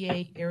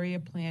 CDA Area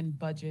Plan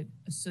Budget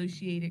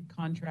Associated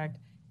Contract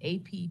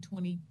AP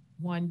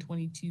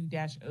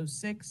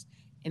 21-22-06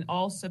 and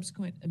all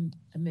subsequent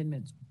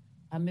amendments.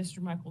 Mr.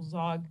 Michael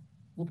Zog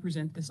will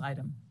present this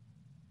item.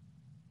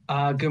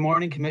 Good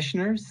morning,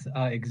 Commissioners.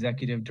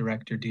 Executive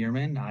Director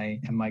Dearman. I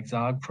am Mike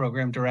Zog,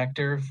 Program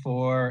Director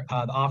for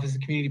the Office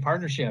of Community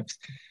Partnerships.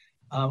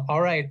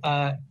 All right,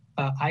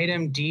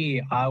 item D,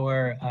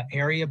 our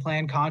area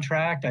plan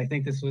contract. I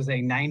think this was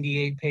a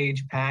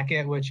 98-page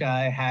packet, which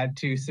I had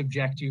to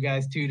subject you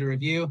guys to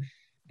review.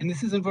 And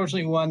this is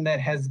unfortunately one that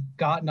has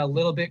gotten a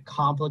little bit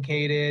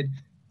complicated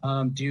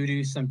due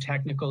to some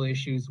technical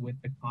issues with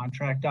the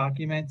contract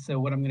document. So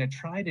what I'm going to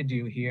try to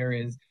do here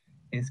is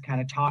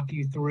kind of talk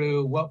you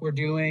through what we're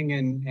doing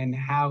and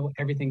how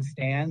everything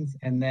stands,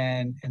 and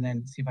then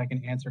see if I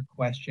can answer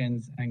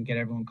questions and get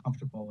everyone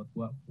comfortable with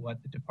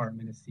what the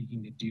department is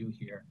seeking to do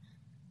here.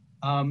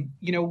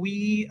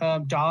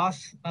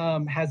 DOS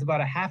has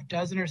about a half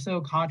dozen or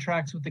so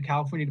contracts with the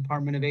California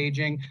Department of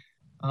Aging.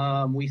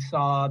 We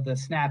saw the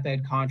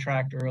SNAP-Ed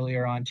contract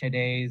earlier on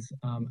today's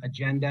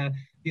agenda.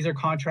 These are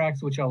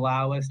contracts which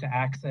allow us to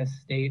access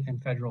state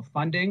and federal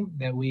funding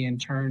that we in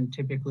turn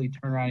typically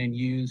turn around and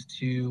use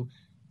to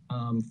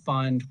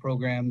fund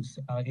programs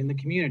in the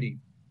community.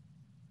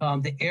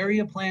 The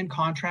area plan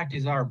contract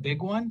is our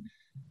big one.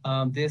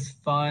 This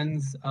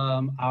funds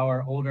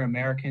our Older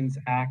Americans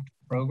Act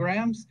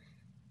programs.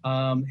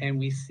 And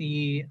we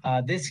see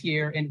this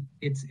year, and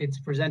it's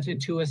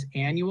presented to us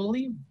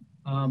annually,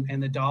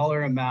 and the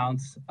dollar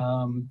amounts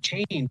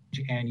change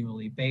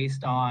annually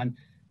based on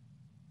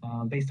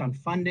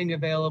funding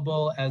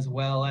available, as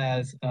well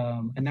as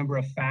a number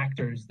of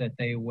factors that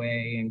they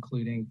weigh,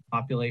 including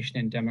population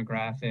and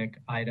demographic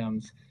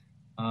items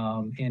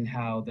in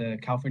how the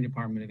California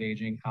Department of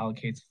Aging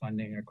allocates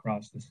funding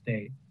across the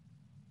state.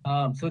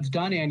 So it's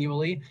done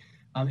annually.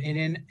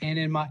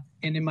 In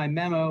my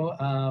memo,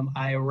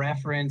 I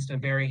referenced a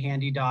very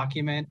handy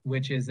document,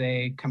 which is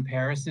a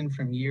comparison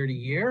from year to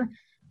year.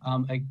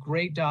 A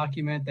great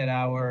document that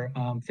our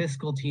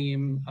fiscal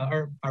team,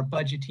 or our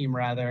budget team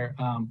rather,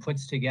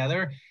 puts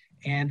together,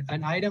 and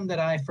an item that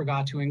I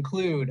forgot to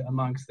include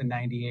amongst the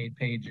 98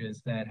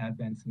 pages that have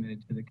been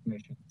submitted to the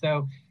commission.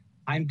 So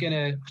I'm going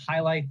to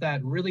highlight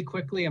that really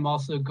quickly. I'm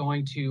also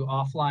going to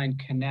offline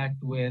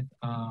connect with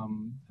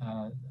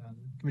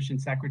Commission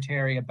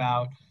Secretary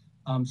about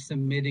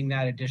submitting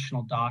that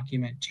additional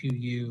document to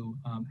you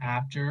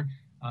after.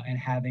 And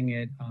having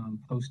it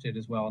posted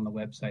as well on the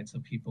website so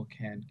people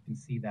can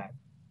see that.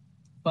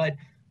 But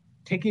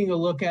taking a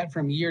look at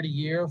from year to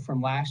year,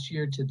 from last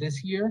year to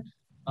this year,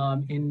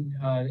 in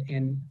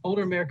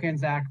Older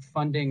Americans Act,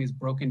 funding is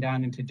broken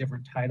down into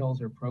different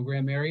titles or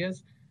program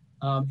areas.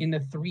 In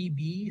the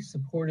 3B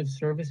supportive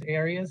service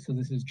areas, so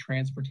this is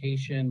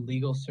transportation,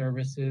 legal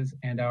services,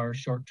 and our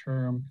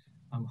short-term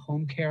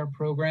home care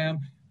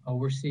program,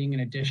 we're seeing an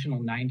additional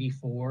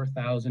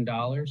 $94,000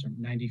 or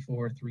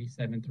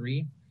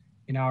 $94,373.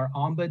 In our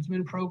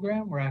ombudsman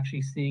program, we're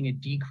actually seeing a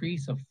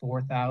decrease of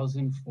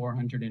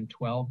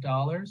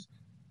 $4,412.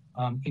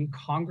 In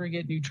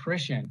congregate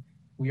nutrition,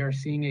 we are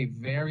seeing a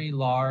very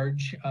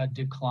large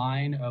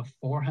decline of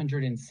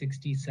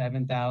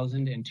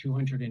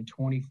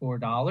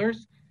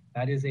 $467,224.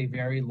 That is a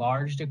very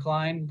large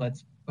decline.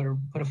 Let's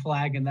put a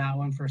flag in that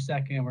one for a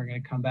second. We're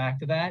going to come back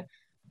to that.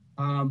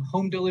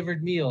 Home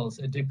delivered meals,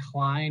 a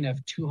decline of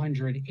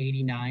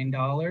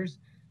 $289.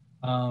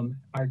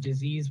 Our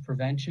disease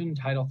prevention,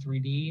 Title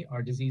 3D,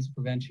 our disease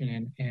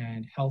prevention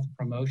and health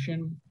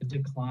promotion, a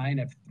decline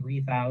of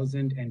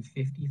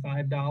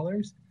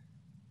 $3,055.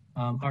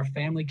 Our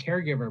family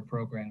caregiver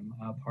program,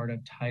 part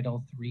of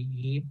Title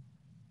 3E,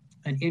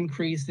 an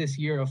increase this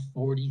year of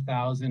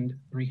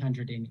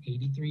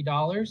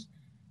 $40,383.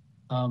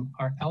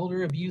 Our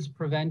elder abuse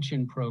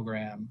prevention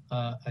program,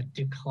 a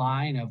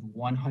decline of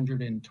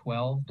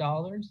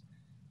 $112.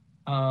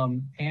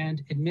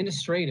 And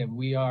administrative,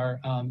 we are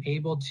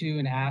able to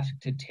and asked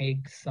to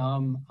take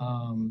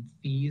some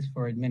fees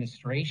for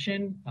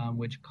administration,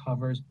 which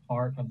covers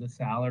part of the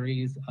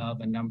salaries of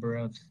a number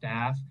of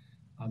staff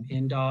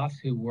in DOS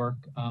who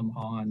work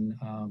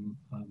on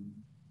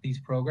these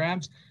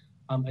programs,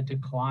 a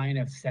decline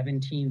of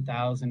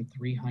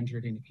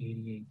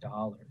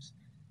 $17,388.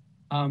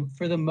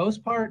 For the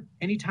most part,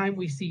 anytime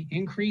we see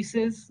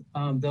increases,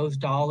 those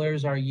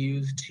dollars are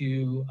used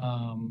to,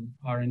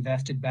 are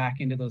invested back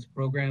into those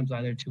programs,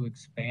 either to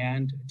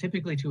expand,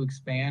 typically to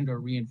expand or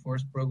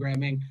reinforce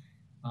programming,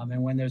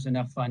 and when there's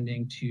enough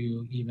funding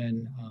to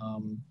even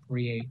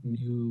create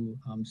new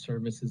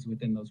services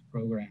within those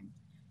programs.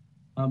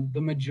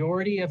 The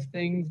majority of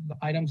things, the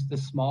items, the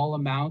small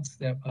amounts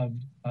that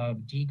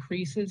of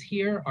decreases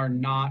here are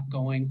not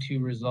going to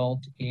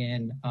result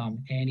in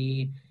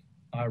any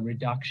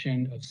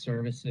reduction of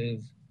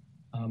services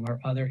or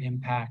other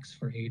impacts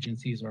for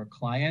agencies or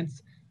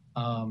clients.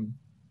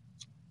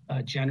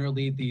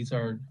 Generally, these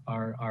are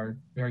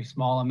very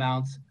small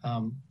amounts.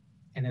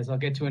 And as I'll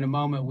get to in a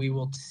moment, we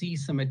will see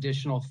some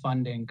additional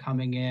funding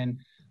coming in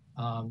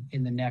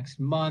the next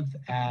month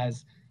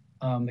as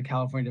the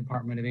California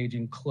Department of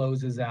Aging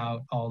closes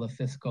out all the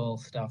fiscal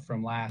stuff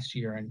from last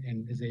year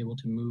and is able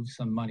to move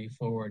some money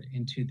forward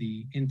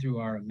through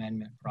our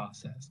amendment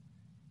process.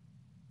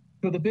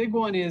 So the big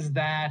one is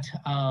that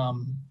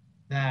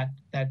that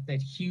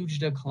huge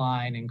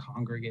decline in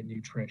congregate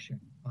nutrition.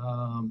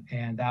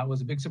 And that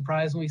was a big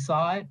surprise when we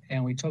saw it,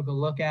 and we took a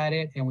look at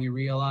it and we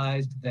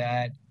realized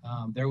that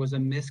there was a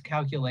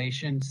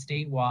miscalculation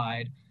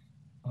statewide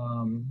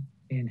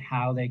in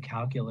how they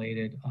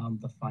calculated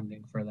the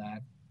funding for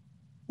that.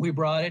 We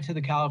brought it to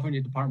the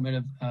California Department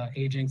of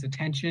Aging's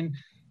attention,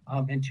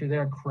 and to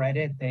their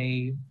credit,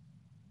 they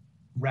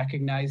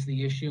recognized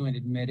the issue and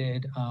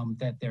admitted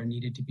that there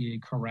needed to be a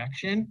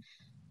correction.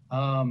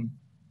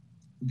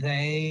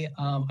 They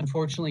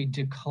unfortunately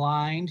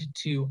declined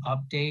to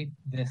update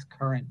this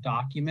current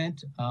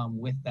document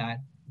with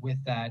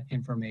that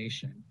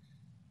information.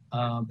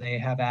 They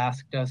have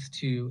asked us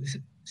to,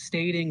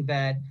 stating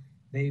that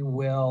they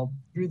will,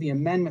 through the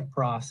amendment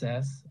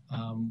process,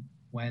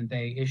 when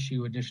they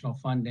issue additional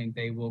funding,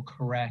 they will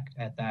correct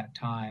at that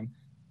time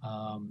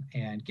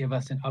and give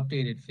us an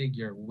updated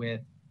figure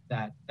with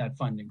that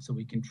funding so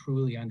we can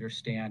truly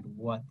understand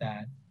what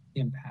that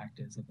impact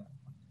is of that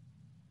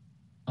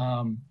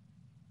funding.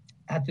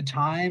 At the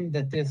time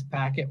that this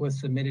packet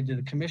was submitted to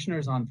the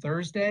commissioners on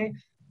Thursday,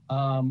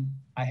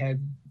 I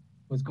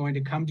was going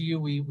to come to you.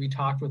 We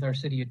talked with our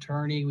city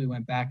attorney. We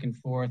went back and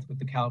forth with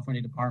the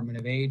California Department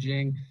of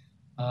Aging.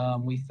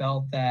 We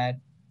felt that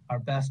our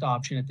best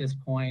option at this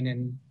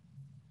point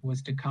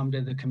was to come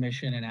to the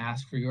commission and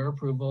ask for your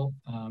approval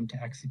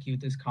to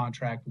execute this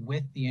contract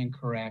with the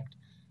incorrect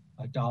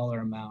dollar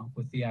amount,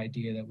 with the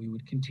idea that we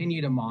would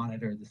continue to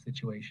monitor the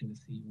situation to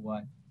see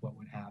what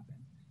would happen.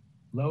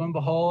 Lo and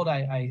behold,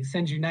 I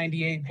send you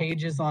 98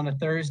 pages on a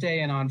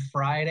Thursday, and on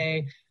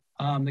Friday,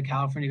 the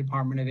California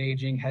Department of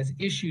Aging has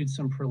issued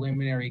some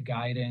preliminary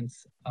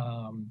guidance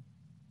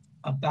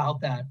about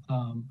that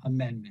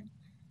amendment.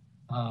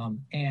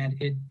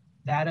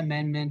 That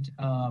amendment,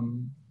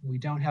 we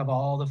don't have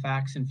all the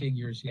facts and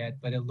figures yet,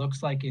 but it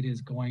looks like it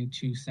is going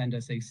to send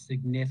us a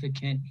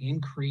significant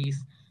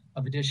increase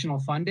of additional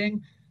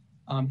funding,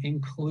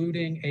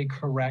 including a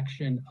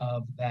correction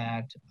of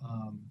that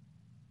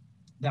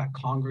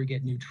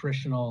congregate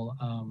nutritional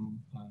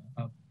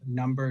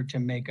number to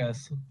make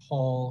us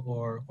whole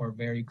or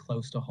very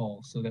close to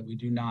whole, so that we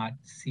do not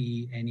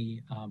see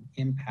any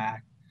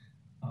impact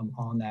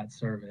on that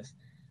service.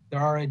 There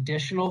are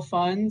additional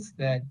funds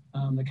that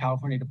the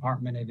California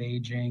Department of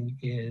Aging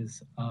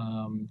is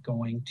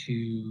going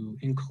to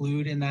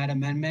include in that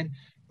amendment,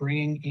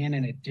 bringing in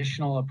an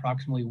additional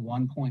approximately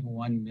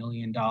 $1.1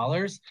 million.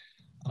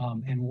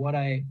 And what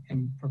I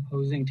am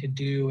proposing to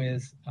do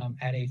is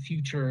at a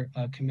future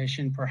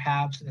commission,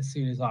 perhaps as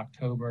soon as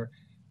October,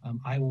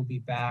 I will be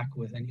back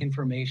with an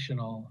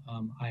informational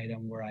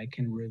item where I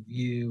can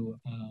review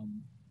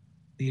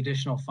the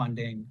additional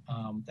funding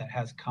that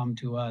has come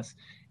to us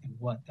and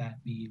what that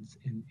means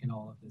in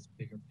all of this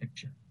bigger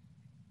picture.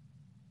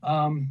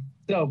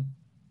 So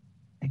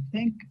I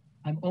think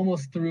I'm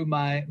almost through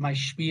my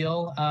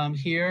spiel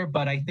here,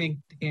 but I think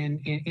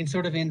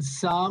in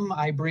sum,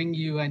 I bring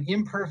you an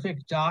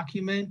imperfect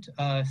document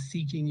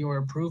seeking your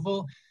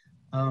approval.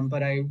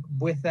 But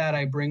with that,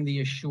 I bring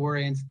the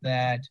assurance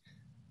that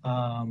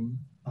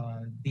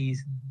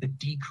the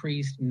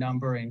decreased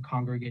number in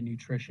congregate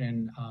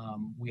nutrition,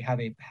 we have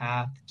a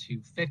path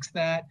to fix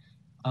that,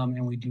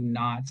 and we do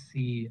not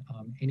see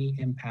any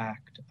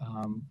impact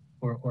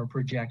or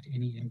project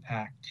any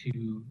impact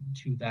to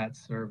that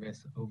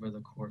service over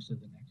the course of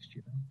the next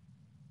year.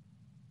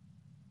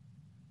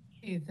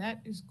 Okay,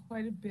 that is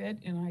quite a bit,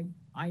 and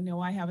I know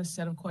I have a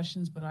set of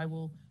questions, but I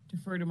will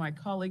defer to my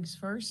colleagues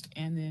first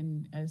and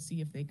then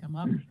see if they come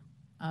up.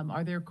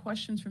 Are there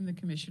questions from the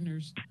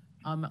commissioners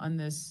on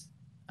this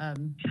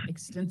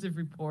extensive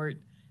report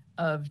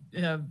of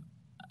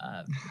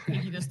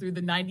taking us through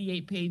the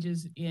 98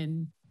 pages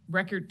in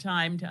record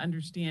time to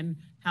understand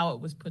how it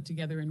was put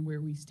together and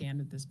where we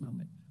stand at this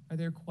moment? Are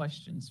there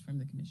questions from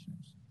the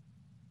commissioners?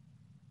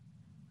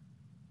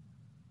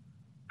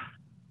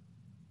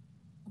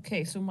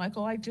 Okay, so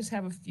Michael, I just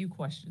have a few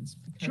questions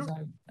because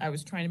sure. I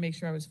was trying to make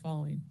sure I was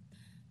following.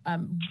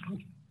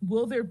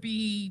 Will there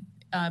be,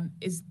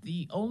 is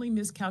the only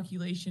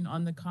miscalculation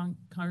on the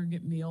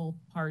congregate meal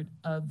part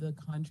of the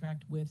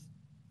contract with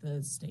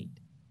the state?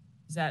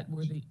 Is that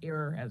where the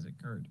error has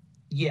occurred?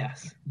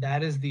 Yes,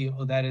 that is the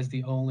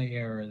only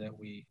error that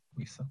we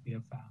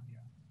have found.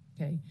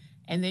 Yeah. Okay,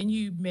 and then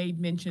you made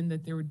mention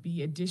that there would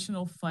be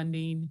additional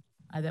funding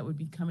that would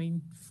be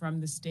coming from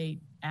the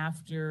state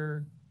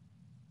after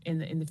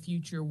in the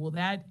future. Will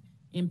that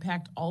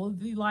impact all of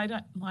the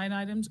line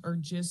items or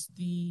just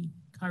the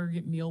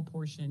congregate meal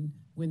portion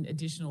when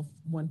additional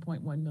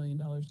 $1.1 million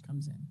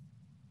comes in?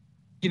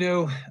 You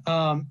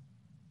know,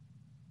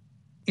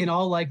 in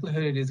all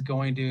likelihood, it is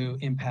going to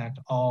impact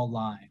all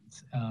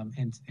lines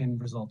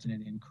and result in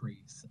an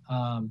increase.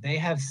 They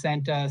have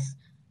sent us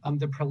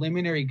the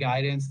preliminary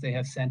guidance they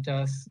have sent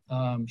us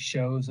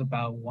shows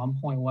about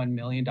 $1.1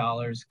 million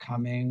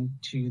coming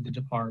to the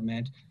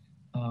department,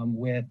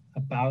 with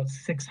about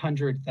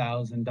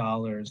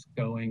 $600,000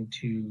 going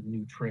to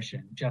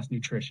nutrition, just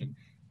nutrition.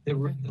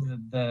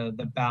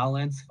 The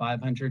balance,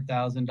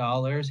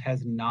 $500,000,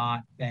 has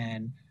not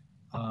been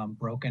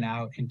broken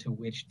out into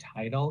which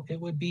title it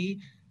would be.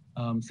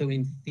 So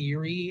in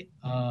theory,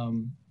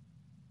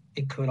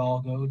 it could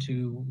all go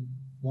to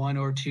one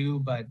or two,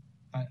 but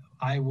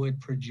I would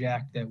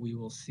project that we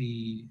will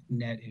see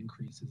net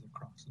increases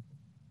across the board.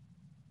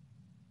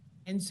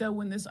 And so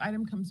when this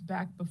item comes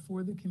back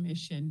before the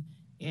commission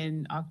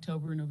in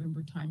October,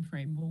 November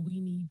timeframe, will we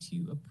need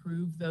to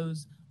approve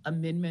those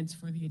amendments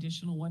for the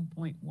additional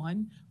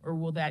 1.1, or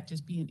will that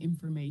just be an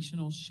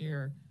informational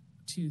share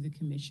to the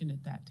commission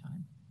at that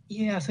time?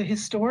 Yeah, so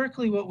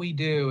historically what we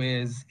do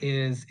is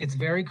it's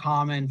very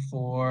common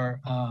for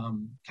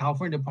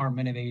California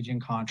Department of Aging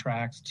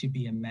contracts to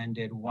be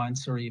amended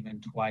once or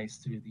even twice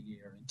through the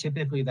year. And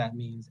typically that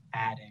means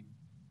adding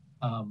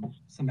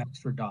some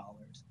extra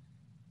dollars.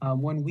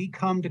 When we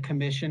come to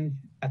commission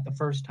at the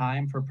first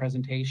time for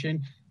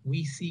presentation,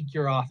 we seek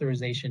your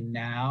authorization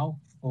now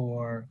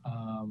for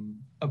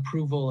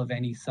approval of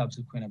any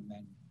subsequent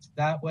amendments.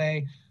 That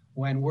way,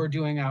 when we're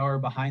doing our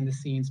behind the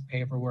scenes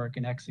paperwork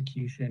and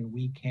execution,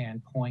 we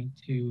can point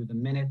to the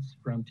minutes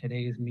from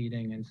today's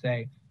meeting and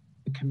say,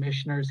 the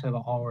commissioners have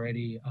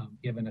already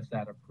given us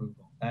that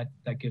approval. That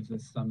gives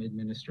us some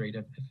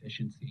administrative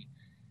efficiency.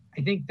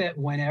 I think that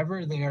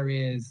whenever there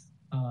is,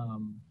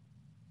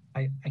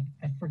 I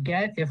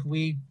forget if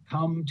we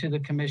come to the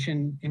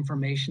commission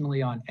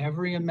informationally on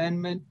every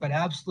amendment, but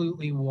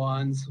absolutely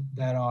ones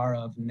that are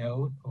of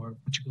note or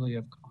particularly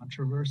of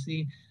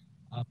controversy.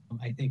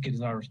 I think it is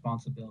our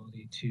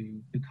responsibility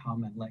to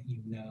come and let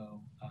you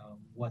know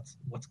what's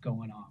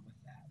going on with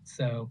that.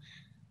 So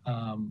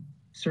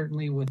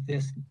certainly with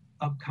this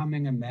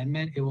upcoming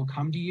amendment, it will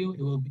come to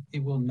you.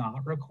 It will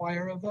not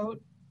require a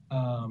vote,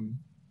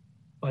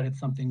 but it's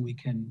something we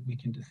can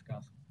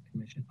discuss with the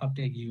commission,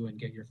 update you, and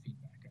get your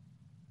feedback.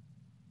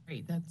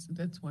 Great,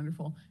 that's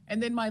wonderful.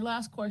 And then my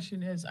last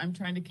question is, I'm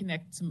trying to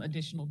connect some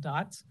additional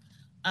dots.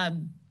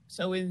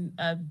 So in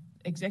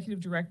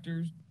Executive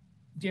Director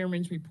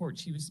Dearman's report,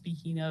 she was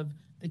speaking of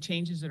the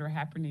changes that are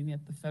happening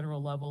at the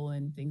federal level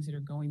and things that are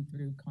going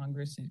through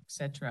Congress, et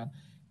cetera.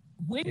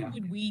 When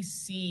would we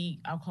see,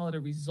 I'll call it a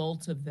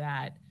result of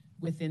that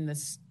within the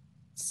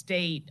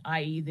state,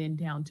 i.e. then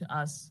down to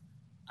us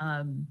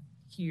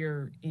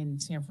here in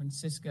San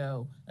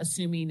Francisco,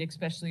 assuming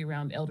especially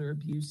around elder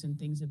abuse and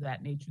things of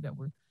that nature that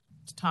were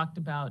talked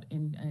about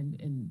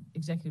in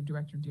Executive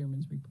Director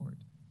Dearman's report?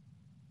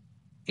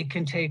 It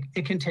can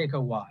take a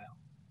while.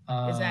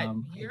 Is that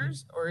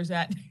years or is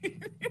that?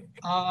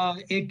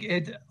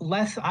 It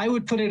less. I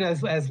would put it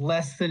as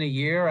less than a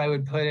year. I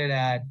would put it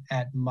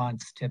at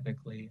months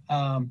typically.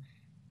 I'm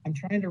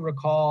trying to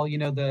recall. You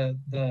know,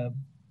 the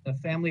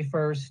Family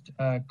First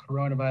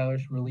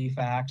Coronavirus Relief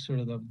Act, sort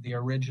of the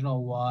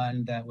original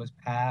one that was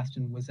passed,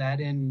 and was that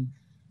in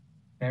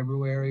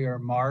February or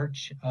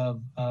March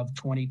of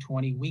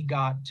 2020? We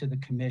got to the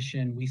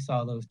commission. We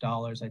saw those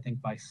dollars, I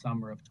think, by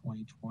summer of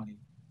 2020.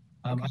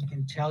 I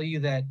can tell you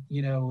that,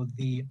 you know,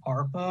 the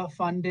ARPA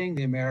funding,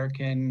 the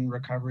American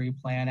Recovery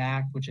Plan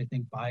Act, which I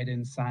think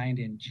Biden signed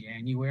in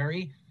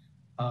January,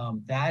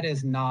 that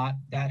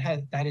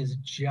is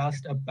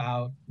just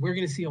about, we're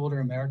going to see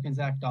Older Americans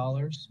Act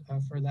dollars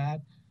for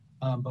that,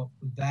 but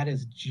that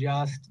is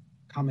just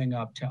coming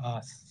up to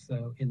us.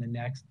 So in the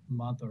next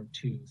month or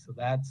two. So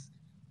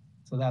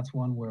that's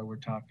one where we're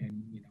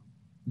talking, you know,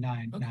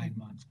 nine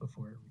months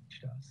before it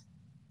reached us.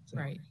 So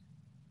right.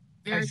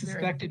 I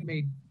suspect it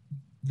may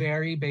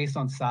vary based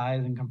on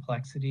size and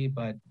complexity,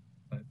 but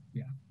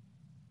yeah.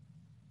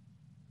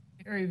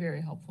 Very, very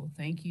helpful.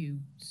 Thank you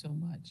so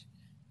much.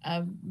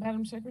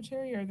 Madam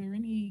Secretary, are there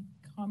any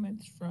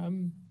comments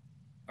from,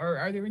 or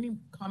are there any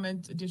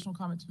additional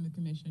comments from the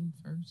commission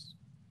first?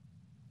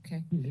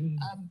 Okay.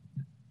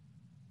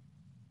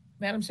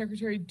 Madam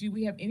Secretary, do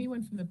we have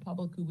anyone from the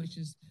public who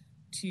wishes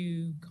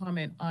to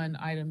comment on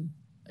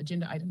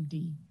agenda item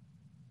D?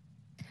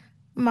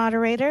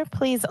 Moderator,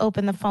 please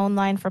open the phone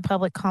line for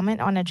public comment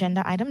on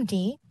agenda item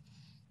D,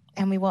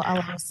 and we will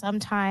allow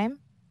some time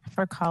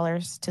for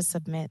callers to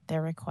submit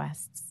their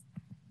requests.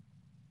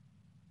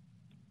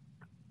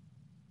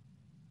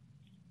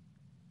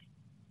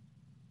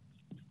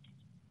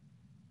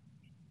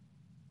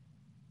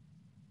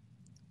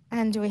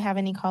 And do we have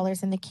any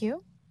callers in the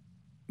queue?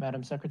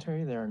 Madam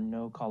Secretary, there are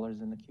no callers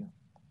in the queue.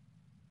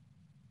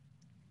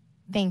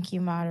 Thank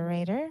you,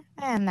 moderator.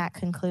 And that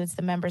concludes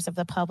the members of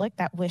the public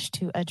that wish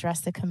to address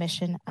the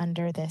commission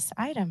under this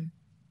item.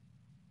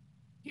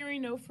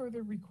 Hearing no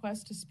further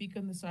requests to speak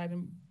on this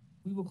item,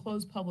 we will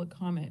close public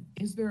comment.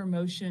 Is there a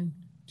motion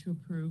to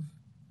approve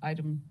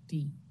item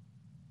D?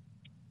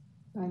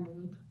 I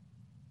move.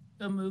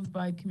 So moved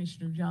by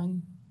Commissioner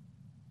Jung.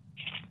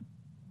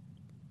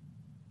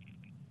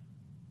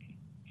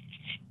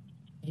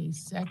 A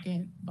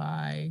second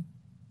by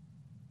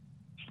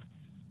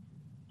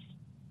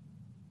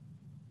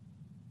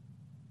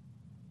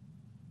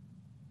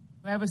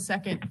I have a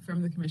second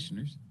from the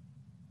commissioners.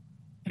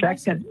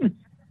 Second.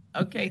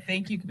 Okay,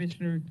 thank you,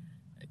 Commissioner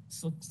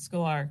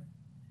Sklar.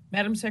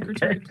 Madam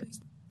Secretary,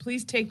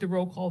 please take the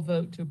roll call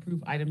vote to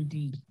approve item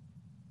D.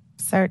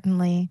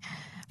 Certainly.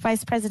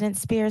 Vice President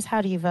Spears,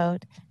 how do you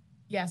vote?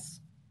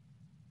 Yes.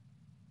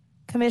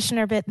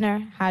 Commissioner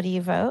Bittner, how do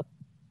you vote?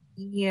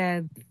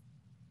 Yes.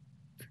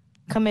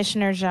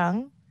 Commissioner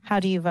Jung,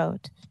 how do you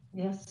vote?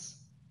 Yes.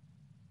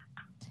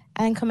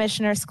 And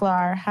Commissioner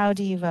Sklar, how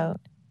do you vote?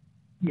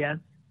 Yes.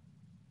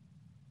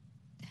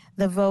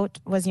 The vote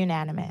was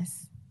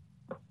unanimous.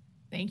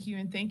 Thank you,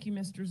 and thank you,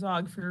 Mr.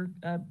 Zog, for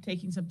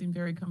taking something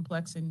very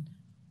complex and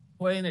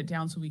boiling it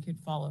down so we could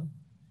follow.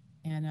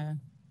 And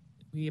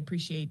we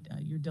appreciate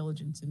your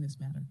diligence in this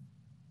matter.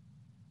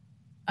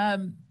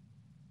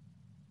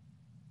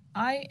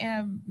 I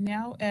am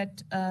now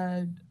at,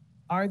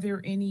 are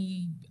there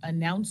any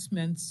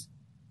announcements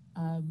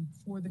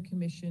for the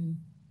commission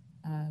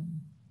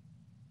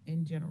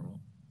in general?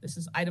 This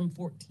is item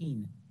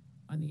 14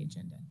 on the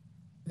agenda.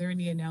 Are there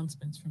any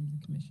announcements from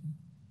the commission?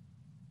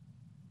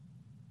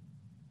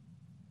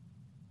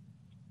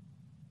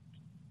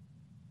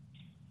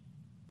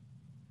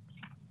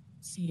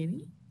 See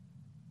any?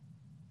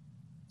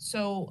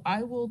 So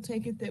I will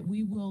take it that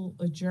we will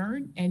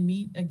adjourn and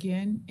meet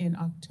again in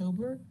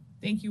October.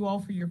 Thank you all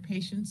for your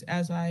patience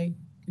as I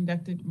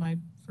conducted my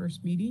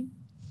first meeting.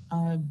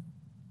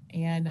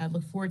 And I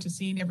look forward to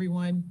seeing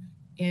everyone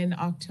in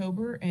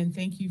October. And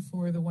thank you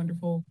for the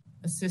wonderful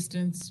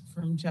assistance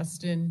from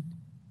Justin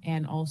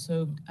and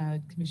also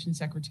Commission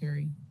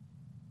Secretary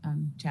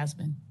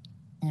Jasmine.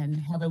 And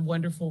have a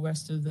wonderful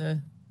rest of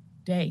the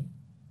day.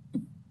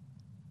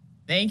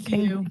 Thank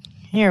you.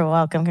 You're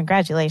welcome.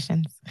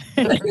 Congratulations.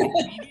 Meeting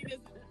is